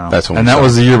 That's one. And that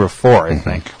was the year before, I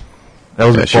think. That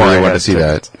was before she really wanted to see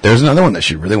that. There's another one that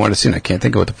she really wanted to see, and I can't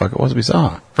think of what the fuck it was we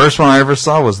saw. First one I ever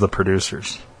saw was The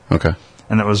Producers. Okay.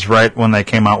 And it was right when they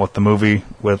came out with the movie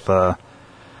with Will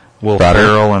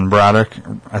Ferrell and Broderick.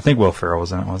 I think Will Ferrell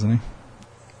was in it, wasn't he?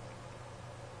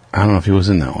 I don't know if he was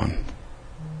in that one.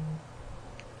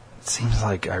 It seems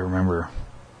like I remember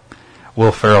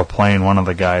Will Ferrell playing one of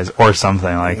the guys or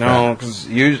something like that. No, because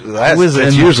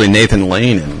it's usually Nathan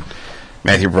Lane and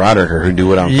Matthew Broderick who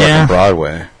do it on fucking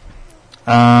Broadway.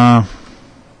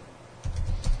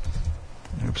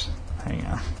 Oops. Hang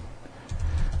on.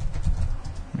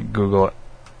 Let me Google it.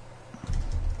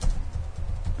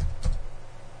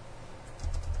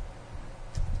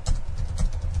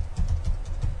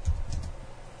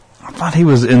 I thought he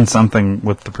was in something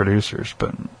with The Producers,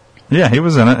 but yeah, he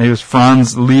was in it. He was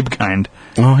Franz Liebkind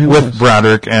with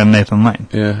Broderick and Nathan Lane.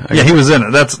 Yeah, he was in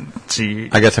it.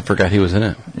 I guess I forgot he was in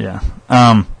it. Yeah.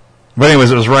 But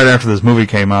anyways, it was right after this movie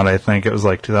came out, I think. It was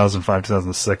like 2005,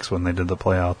 2006 when they did the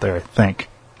play out there, I think.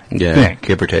 Yeah,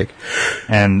 give or take.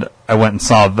 And I went and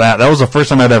saw that. That was the first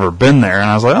time I'd ever been there, and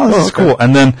I was like, this is cool.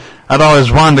 And then I'd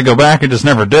always wanted to go back and just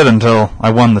never did until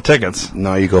I won the tickets.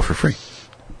 No, you go for free.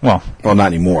 Well, not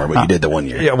anymore, but you did the one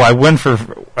year. Yeah, well, I went so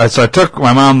I took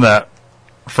my mom that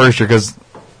first year because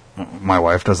my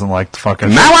wife doesn't like she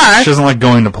doesn't like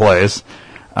going to plays.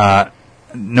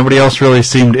 Nobody else really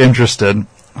seemed interested.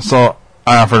 So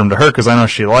I offered them to her because I know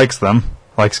she likes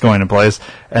going to plays.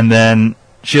 And then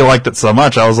she liked it so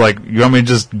much, I was like, you want me to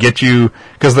just get you...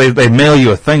 Because they mail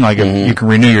you a thing, like if you can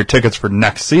renew your tickets for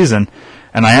next season.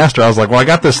 And I asked her, I was like, well, I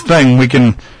got this thing.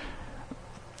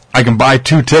 I can buy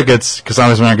 2 tickets, because I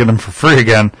was going to get them for free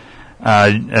again.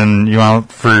 And you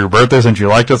want for your birthday since you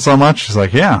liked it so much? She's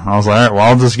like, yeah. I was like, all right, well,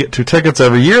 I'll just get 2 tickets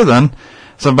every year then.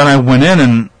 So, but I went in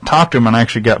and talked to him and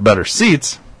actually got better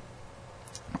seats.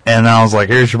 And I was like,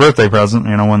 here's your birthday present,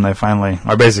 when they finally...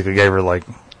 I basically gave her,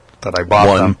 that I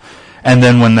bought them. And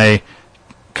then when they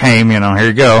came, here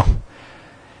you go.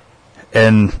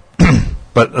 And...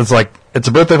 but it's like, it's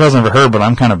a birthday present for her, but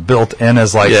I'm kind of built in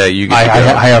as, I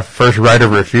have first right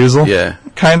of refusal. Yeah.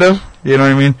 Kind of. You know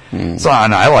what I mean? Mm. So,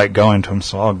 and I like going to them,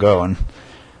 so I'll go, and,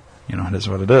 it is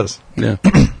what it is. Yeah.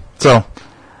 So,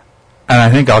 and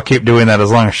I think I'll keep doing that as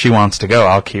long as she wants to go.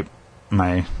 I'll keep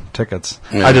my... tickets.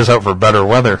 Yeah. I just hope for better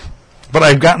weather. But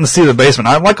I've gotten to see the basement.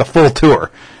 I'd like a full tour.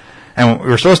 And we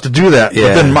were supposed to do that, but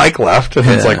then Mike left, and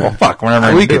it's like, well, fuck,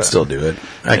 whenever we could still do it.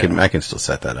 I can still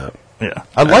set that up. Yeah.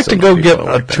 I'd like to go get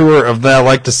a tour of that. I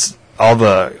like to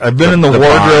I've been in the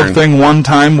wardrobe thing one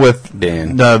time with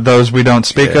Dan. Those we don't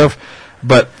speak of.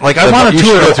 But, I want to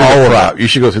tour all of it. You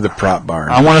should go through the prop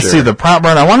barn. I want to see the prop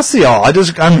barn. I want to see all.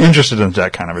 I'm interested in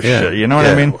that kind of a shit. You know what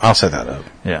I mean? I'll set that up.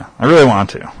 Yeah. I really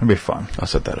want to. It'd be fun. I'll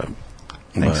set that up.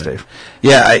 Thanks, Dave.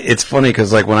 Yeah, it's funny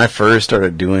because, when I first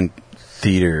started doing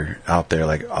theater out there,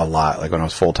 a lot, when I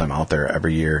was full-time out there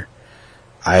every year,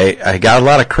 I got a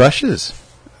lot of crushes.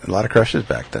 A lot of crushes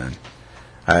back then.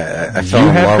 I fell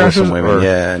in love with some women.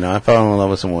 Yeah, no, I fell in love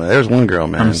with some women. There was one girl,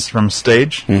 man. From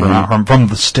stage? Mm-hmm. From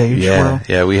the stage world?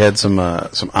 Yeah, we had some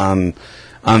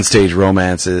on-stage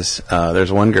romances.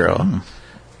 There's one girl. Mm.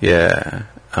 Yeah.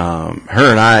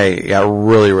 Her and I got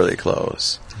really, really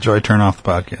close. Joy, turn off the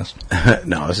podcast.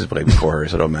 No, this is way before her,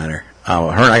 so it don't matter. Her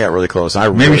and I got really close.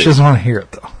 Maybe she doesn't want to hear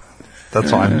it, though.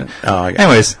 That's fine.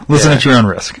 Anyways, listen at your own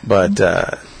risk.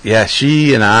 But,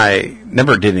 she and I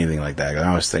never did anything like that. I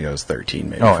always think I was 13,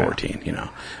 maybe 14,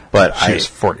 But she was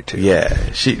 42.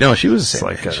 Yeah. She was the same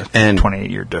age. It's like a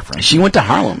 28-year difference. She went to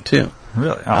Harlem, too.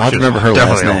 Really? I have to remember her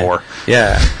last name. Definitely a whore.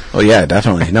 Yeah. Oh, yeah,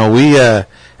 definitely. No, we, and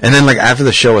then, after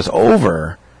the show was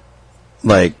over,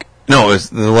 it was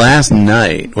the last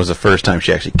night was the first time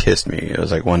she actually kissed me. It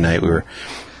was one night we were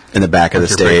in the back of the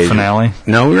stage. Big finale?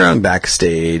 No, we were on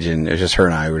backstage, and it was just her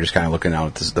and I. We were just kind of looking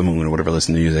out at the moon or whatever,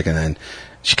 listening to music, and then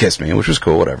she kissed me, which was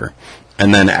cool, whatever.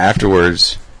 And then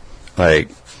afterwards, I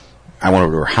went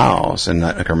over to her house, and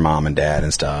her mom and dad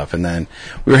and stuff, and then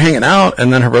we were hanging out,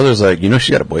 and then her brother's like, she's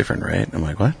got a boyfriend, right? I'm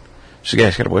like, what? She's like, yeah,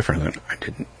 she's got a boyfriend.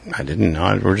 I didn't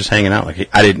know. We're just hanging out. Like,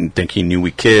 I didn't think he knew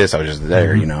we kissed. I was just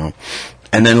there, you know.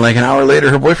 And then, like, an hour later,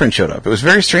 her boyfriend showed up. It was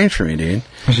very strange for me, dude.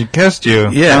 She kissed you.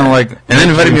 Yeah. Kinda like, and then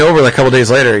invited me over, like, a couple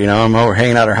days later, you know. I'm over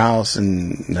hanging out at her house,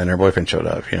 and then her boyfriend showed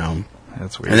up, you know.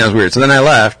 That's weird. And that was weird. So then I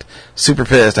left, super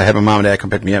pissed. I had my mom and dad come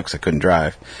pick me up because I couldn't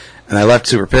drive. And I left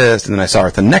super pissed, and then I saw her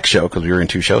at the next show because we were in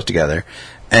 2 shows together.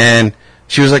 And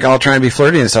she was like, all trying to be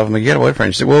flirty and stuff. I'm like, you got a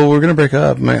boyfriend? She said, well, we're going to break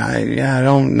up. I'm like, I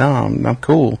don't know. I'm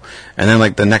cool. And then,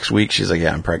 like, the next week, she's like,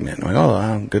 yeah, I'm pregnant. I'm like, oh,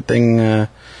 wow, good thing,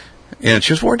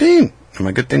 she was 14. I'm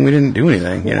like, good thing we didn't do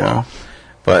anything, you know.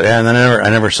 But, yeah, and then I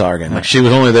never saw her again. Like, she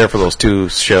was only there for those 2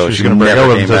 shows. She's going to break up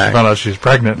until she found out she's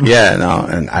pregnant. Yeah, no,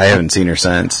 and I haven't seen her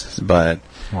since, but.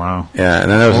 Wow. Yeah,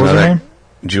 and then there was what another. Was her name?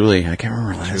 Julie. I can't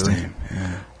remember her last name.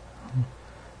 Yeah.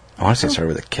 I want to say it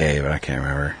started with a K, but I can't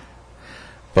remember.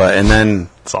 But, and then.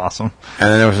 It's awesome. And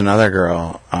then there was another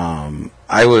girl.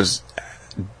 I was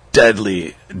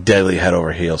deadly head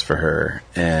over heels for her,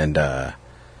 and,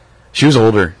 she was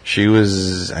older.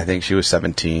 I think she was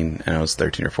 17, and I was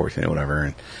 13 or 14 or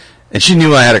whatever. And she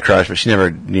knew I had a crush, but she never,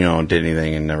 you know, did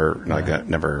anything and never. Did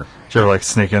you ever, like,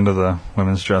 sneak into the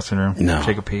women's dressing room? No.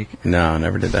 Take a peek? No,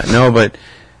 never did that. No, but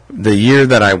the year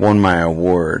that I won my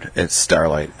award at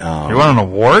Starlight. You won an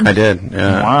award? I did,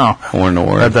 yeah. Wow. I won an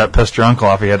award. I bet that pissed your uncle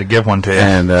off. He had to give one to you.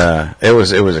 And it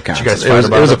was a contest.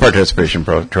 It was a participation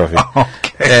trophy.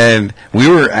 Okay. And we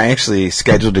were actually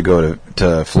scheduled to go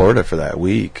to Florida for that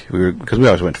week. Because we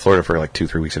always went to Florida for like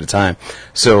 2-3 weeks at a time.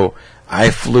 So I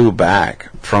flew back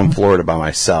from Florida by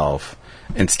myself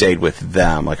and stayed with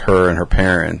them, like her and her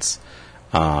parents,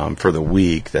 for the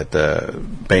week that the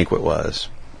banquet was.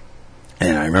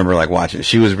 And I remember, like, watching.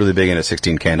 She was really big into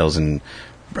 16 Candles and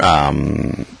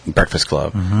Breakfast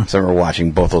Club. Mm-hmm. So I remember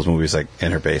watching both those movies, like,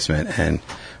 in her basement. And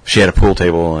she had a pool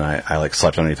table, and I like,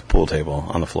 slept underneath the pool table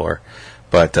on the floor.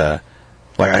 But, like,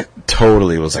 I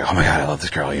totally was like, oh, my God, I love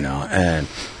this girl, you know.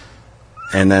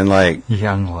 And then, like...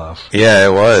 Young love. Yeah,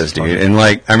 it was, dude. And,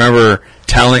 like, I remember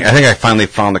I think I finally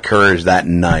found the courage that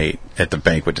night at the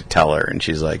banquet to tell her. And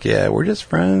she's like, yeah, we're just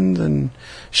friends. And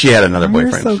she had another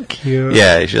boyfriend. You're so cute.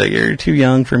 Yeah, she's like, you're too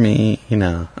young for me, you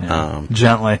know. Yeah.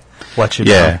 Gently let you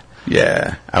know. know.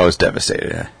 Yeah. I was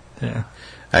devastated. Yeah.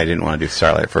 I didn't want to do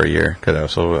Starlight for a year because I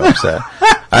was so upset.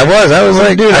 I was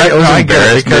like, dude, I was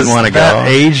embarrassed. Because didn't want to go. That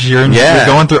age, you're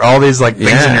going through all these like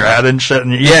things in your head and shit,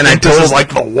 and and I told, this is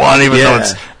like the one, even though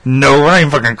it's we're not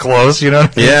even fucking close, you know?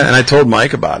 Yeah, and I told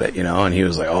Mike about it, you know, and he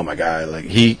was like, oh my God, like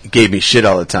he gave me shit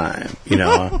all the time, you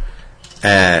know.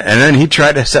 And then he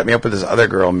tried to set me up with this other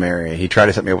girl, Mary. He tried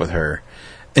to set me up with her,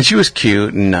 and she was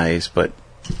cute and nice, but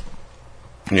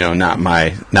you know, not my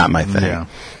thing. Yeah.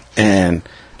 And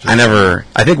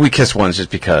I think we kissed once just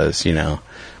because, you know,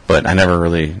 but I never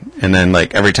really, and then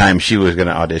like every time she was going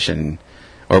to audition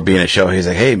or be in a show, he's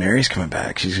like, hey, Mary's coming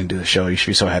back. She's going to do the show. You should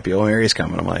be so happy. Oh, Mary's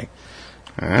coming. I'm like,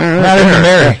 I don't not even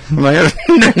Mary.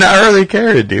 I'm like, not really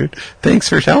cared, dude. Thanks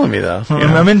for telling me though. You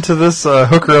know? I'm into this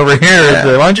hooker over here.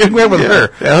 Yeah. Why don't you hook me up with her?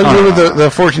 Yeah, I'll do with the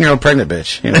 14-year-old pregnant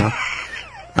bitch, you know.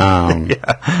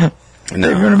 Yeah. No.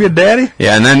 You're going to be a daddy?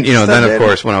 Yeah, and then, you know, then of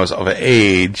course when I was of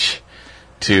age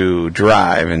to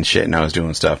drive and shit, and I was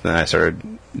doing stuff. And then I started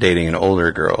dating an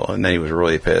older girl, and then he was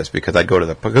really pissed because I'd go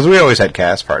to because we always had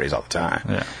cast parties all the time.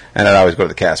 Yeah. And I'd always go to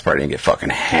the cast party and get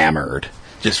fucking hammered,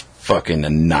 just fucking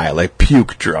annihilate,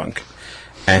 puke drunk.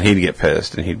 And he'd get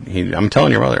pissed, and he'd I'm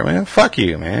telling your mother, man, fuck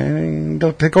you, man.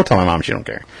 Go tell my mom. She don't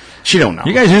care. She don't know.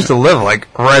 You guys used to live like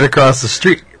right across the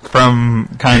street from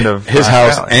kind of his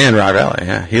house and Rock Valley.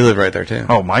 Yeah, he lived right there too.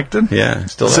 Oh, Mike did? Yeah,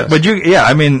 still does. But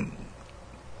I mean,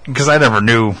 because I never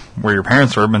knew where your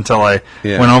parents were until I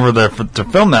went over there to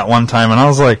film that one time, and I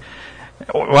was like,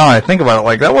 well, I think about it,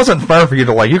 like, that wasn't far for you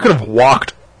to, like, you could have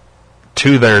walked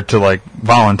to there to, like,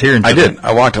 volunteer. And I did.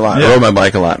 I walked a lot. Yeah. I rode my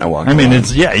bike a lot, and I walked a lot.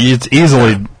 It's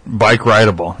easily bike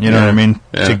rideable, you know what I mean?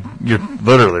 Yeah. You're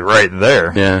literally right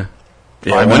there. Yeah.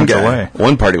 Yeah,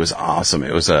 one party was awesome.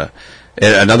 It was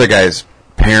another guy's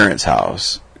parents'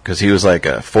 house, because he was like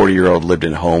a 40-year-old lived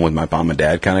in a home with my mom and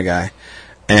dad kind of guy.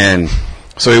 And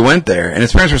so we went there, and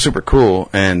his parents were super cool,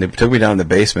 and they took me down in the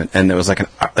basement, and there was like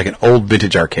an old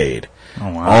vintage arcade.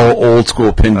 Oh, wow. All old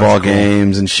school pinball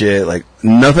games and shit. Like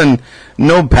nothing,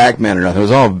 no Pac-Man or nothing.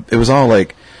 It was all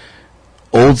like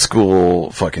old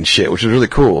school fucking shit, which was really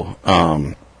cool.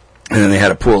 And then they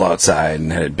had a pool outside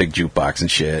and had a big jukebox and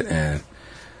shit, and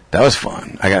that was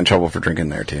fun. I got in trouble for drinking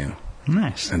there too.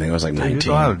 Nice. I think I was like 19. You did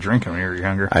a lot of drinking when you were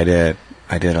younger. I did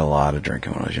a lot of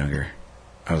drinking when I was younger.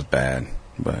 I was bad,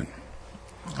 but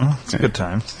it's a good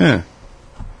time. Yeah.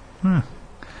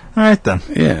 All right, then.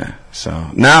 Yeah. So,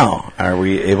 now, are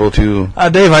we able to...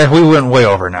 Dave, we went way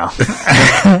over now.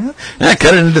 Cut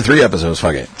it into 3 episodes,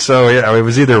 fuck it. So, yeah, it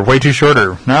was either way too short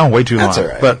or now way too long. That's all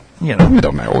right. But, It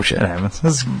don't matter. Oh, shit. It happens.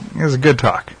 It was a good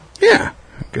talk. Yeah.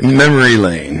 Good talk. Memory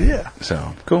lane. Yeah.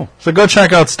 So, cool. So go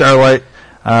check out Starlight.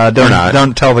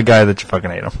 Don't tell the guy that you fucking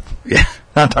hate him. Yeah.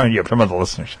 Not telling you, I'm talking about the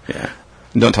listeners. Yeah.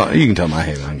 Don't tell. You can tell my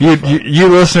hate on You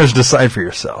listeners decide for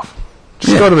yourself.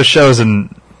 Just go to the shows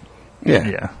and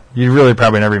you really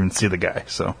probably never even see the guy.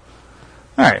 So, all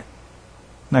right,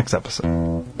 next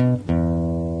episode.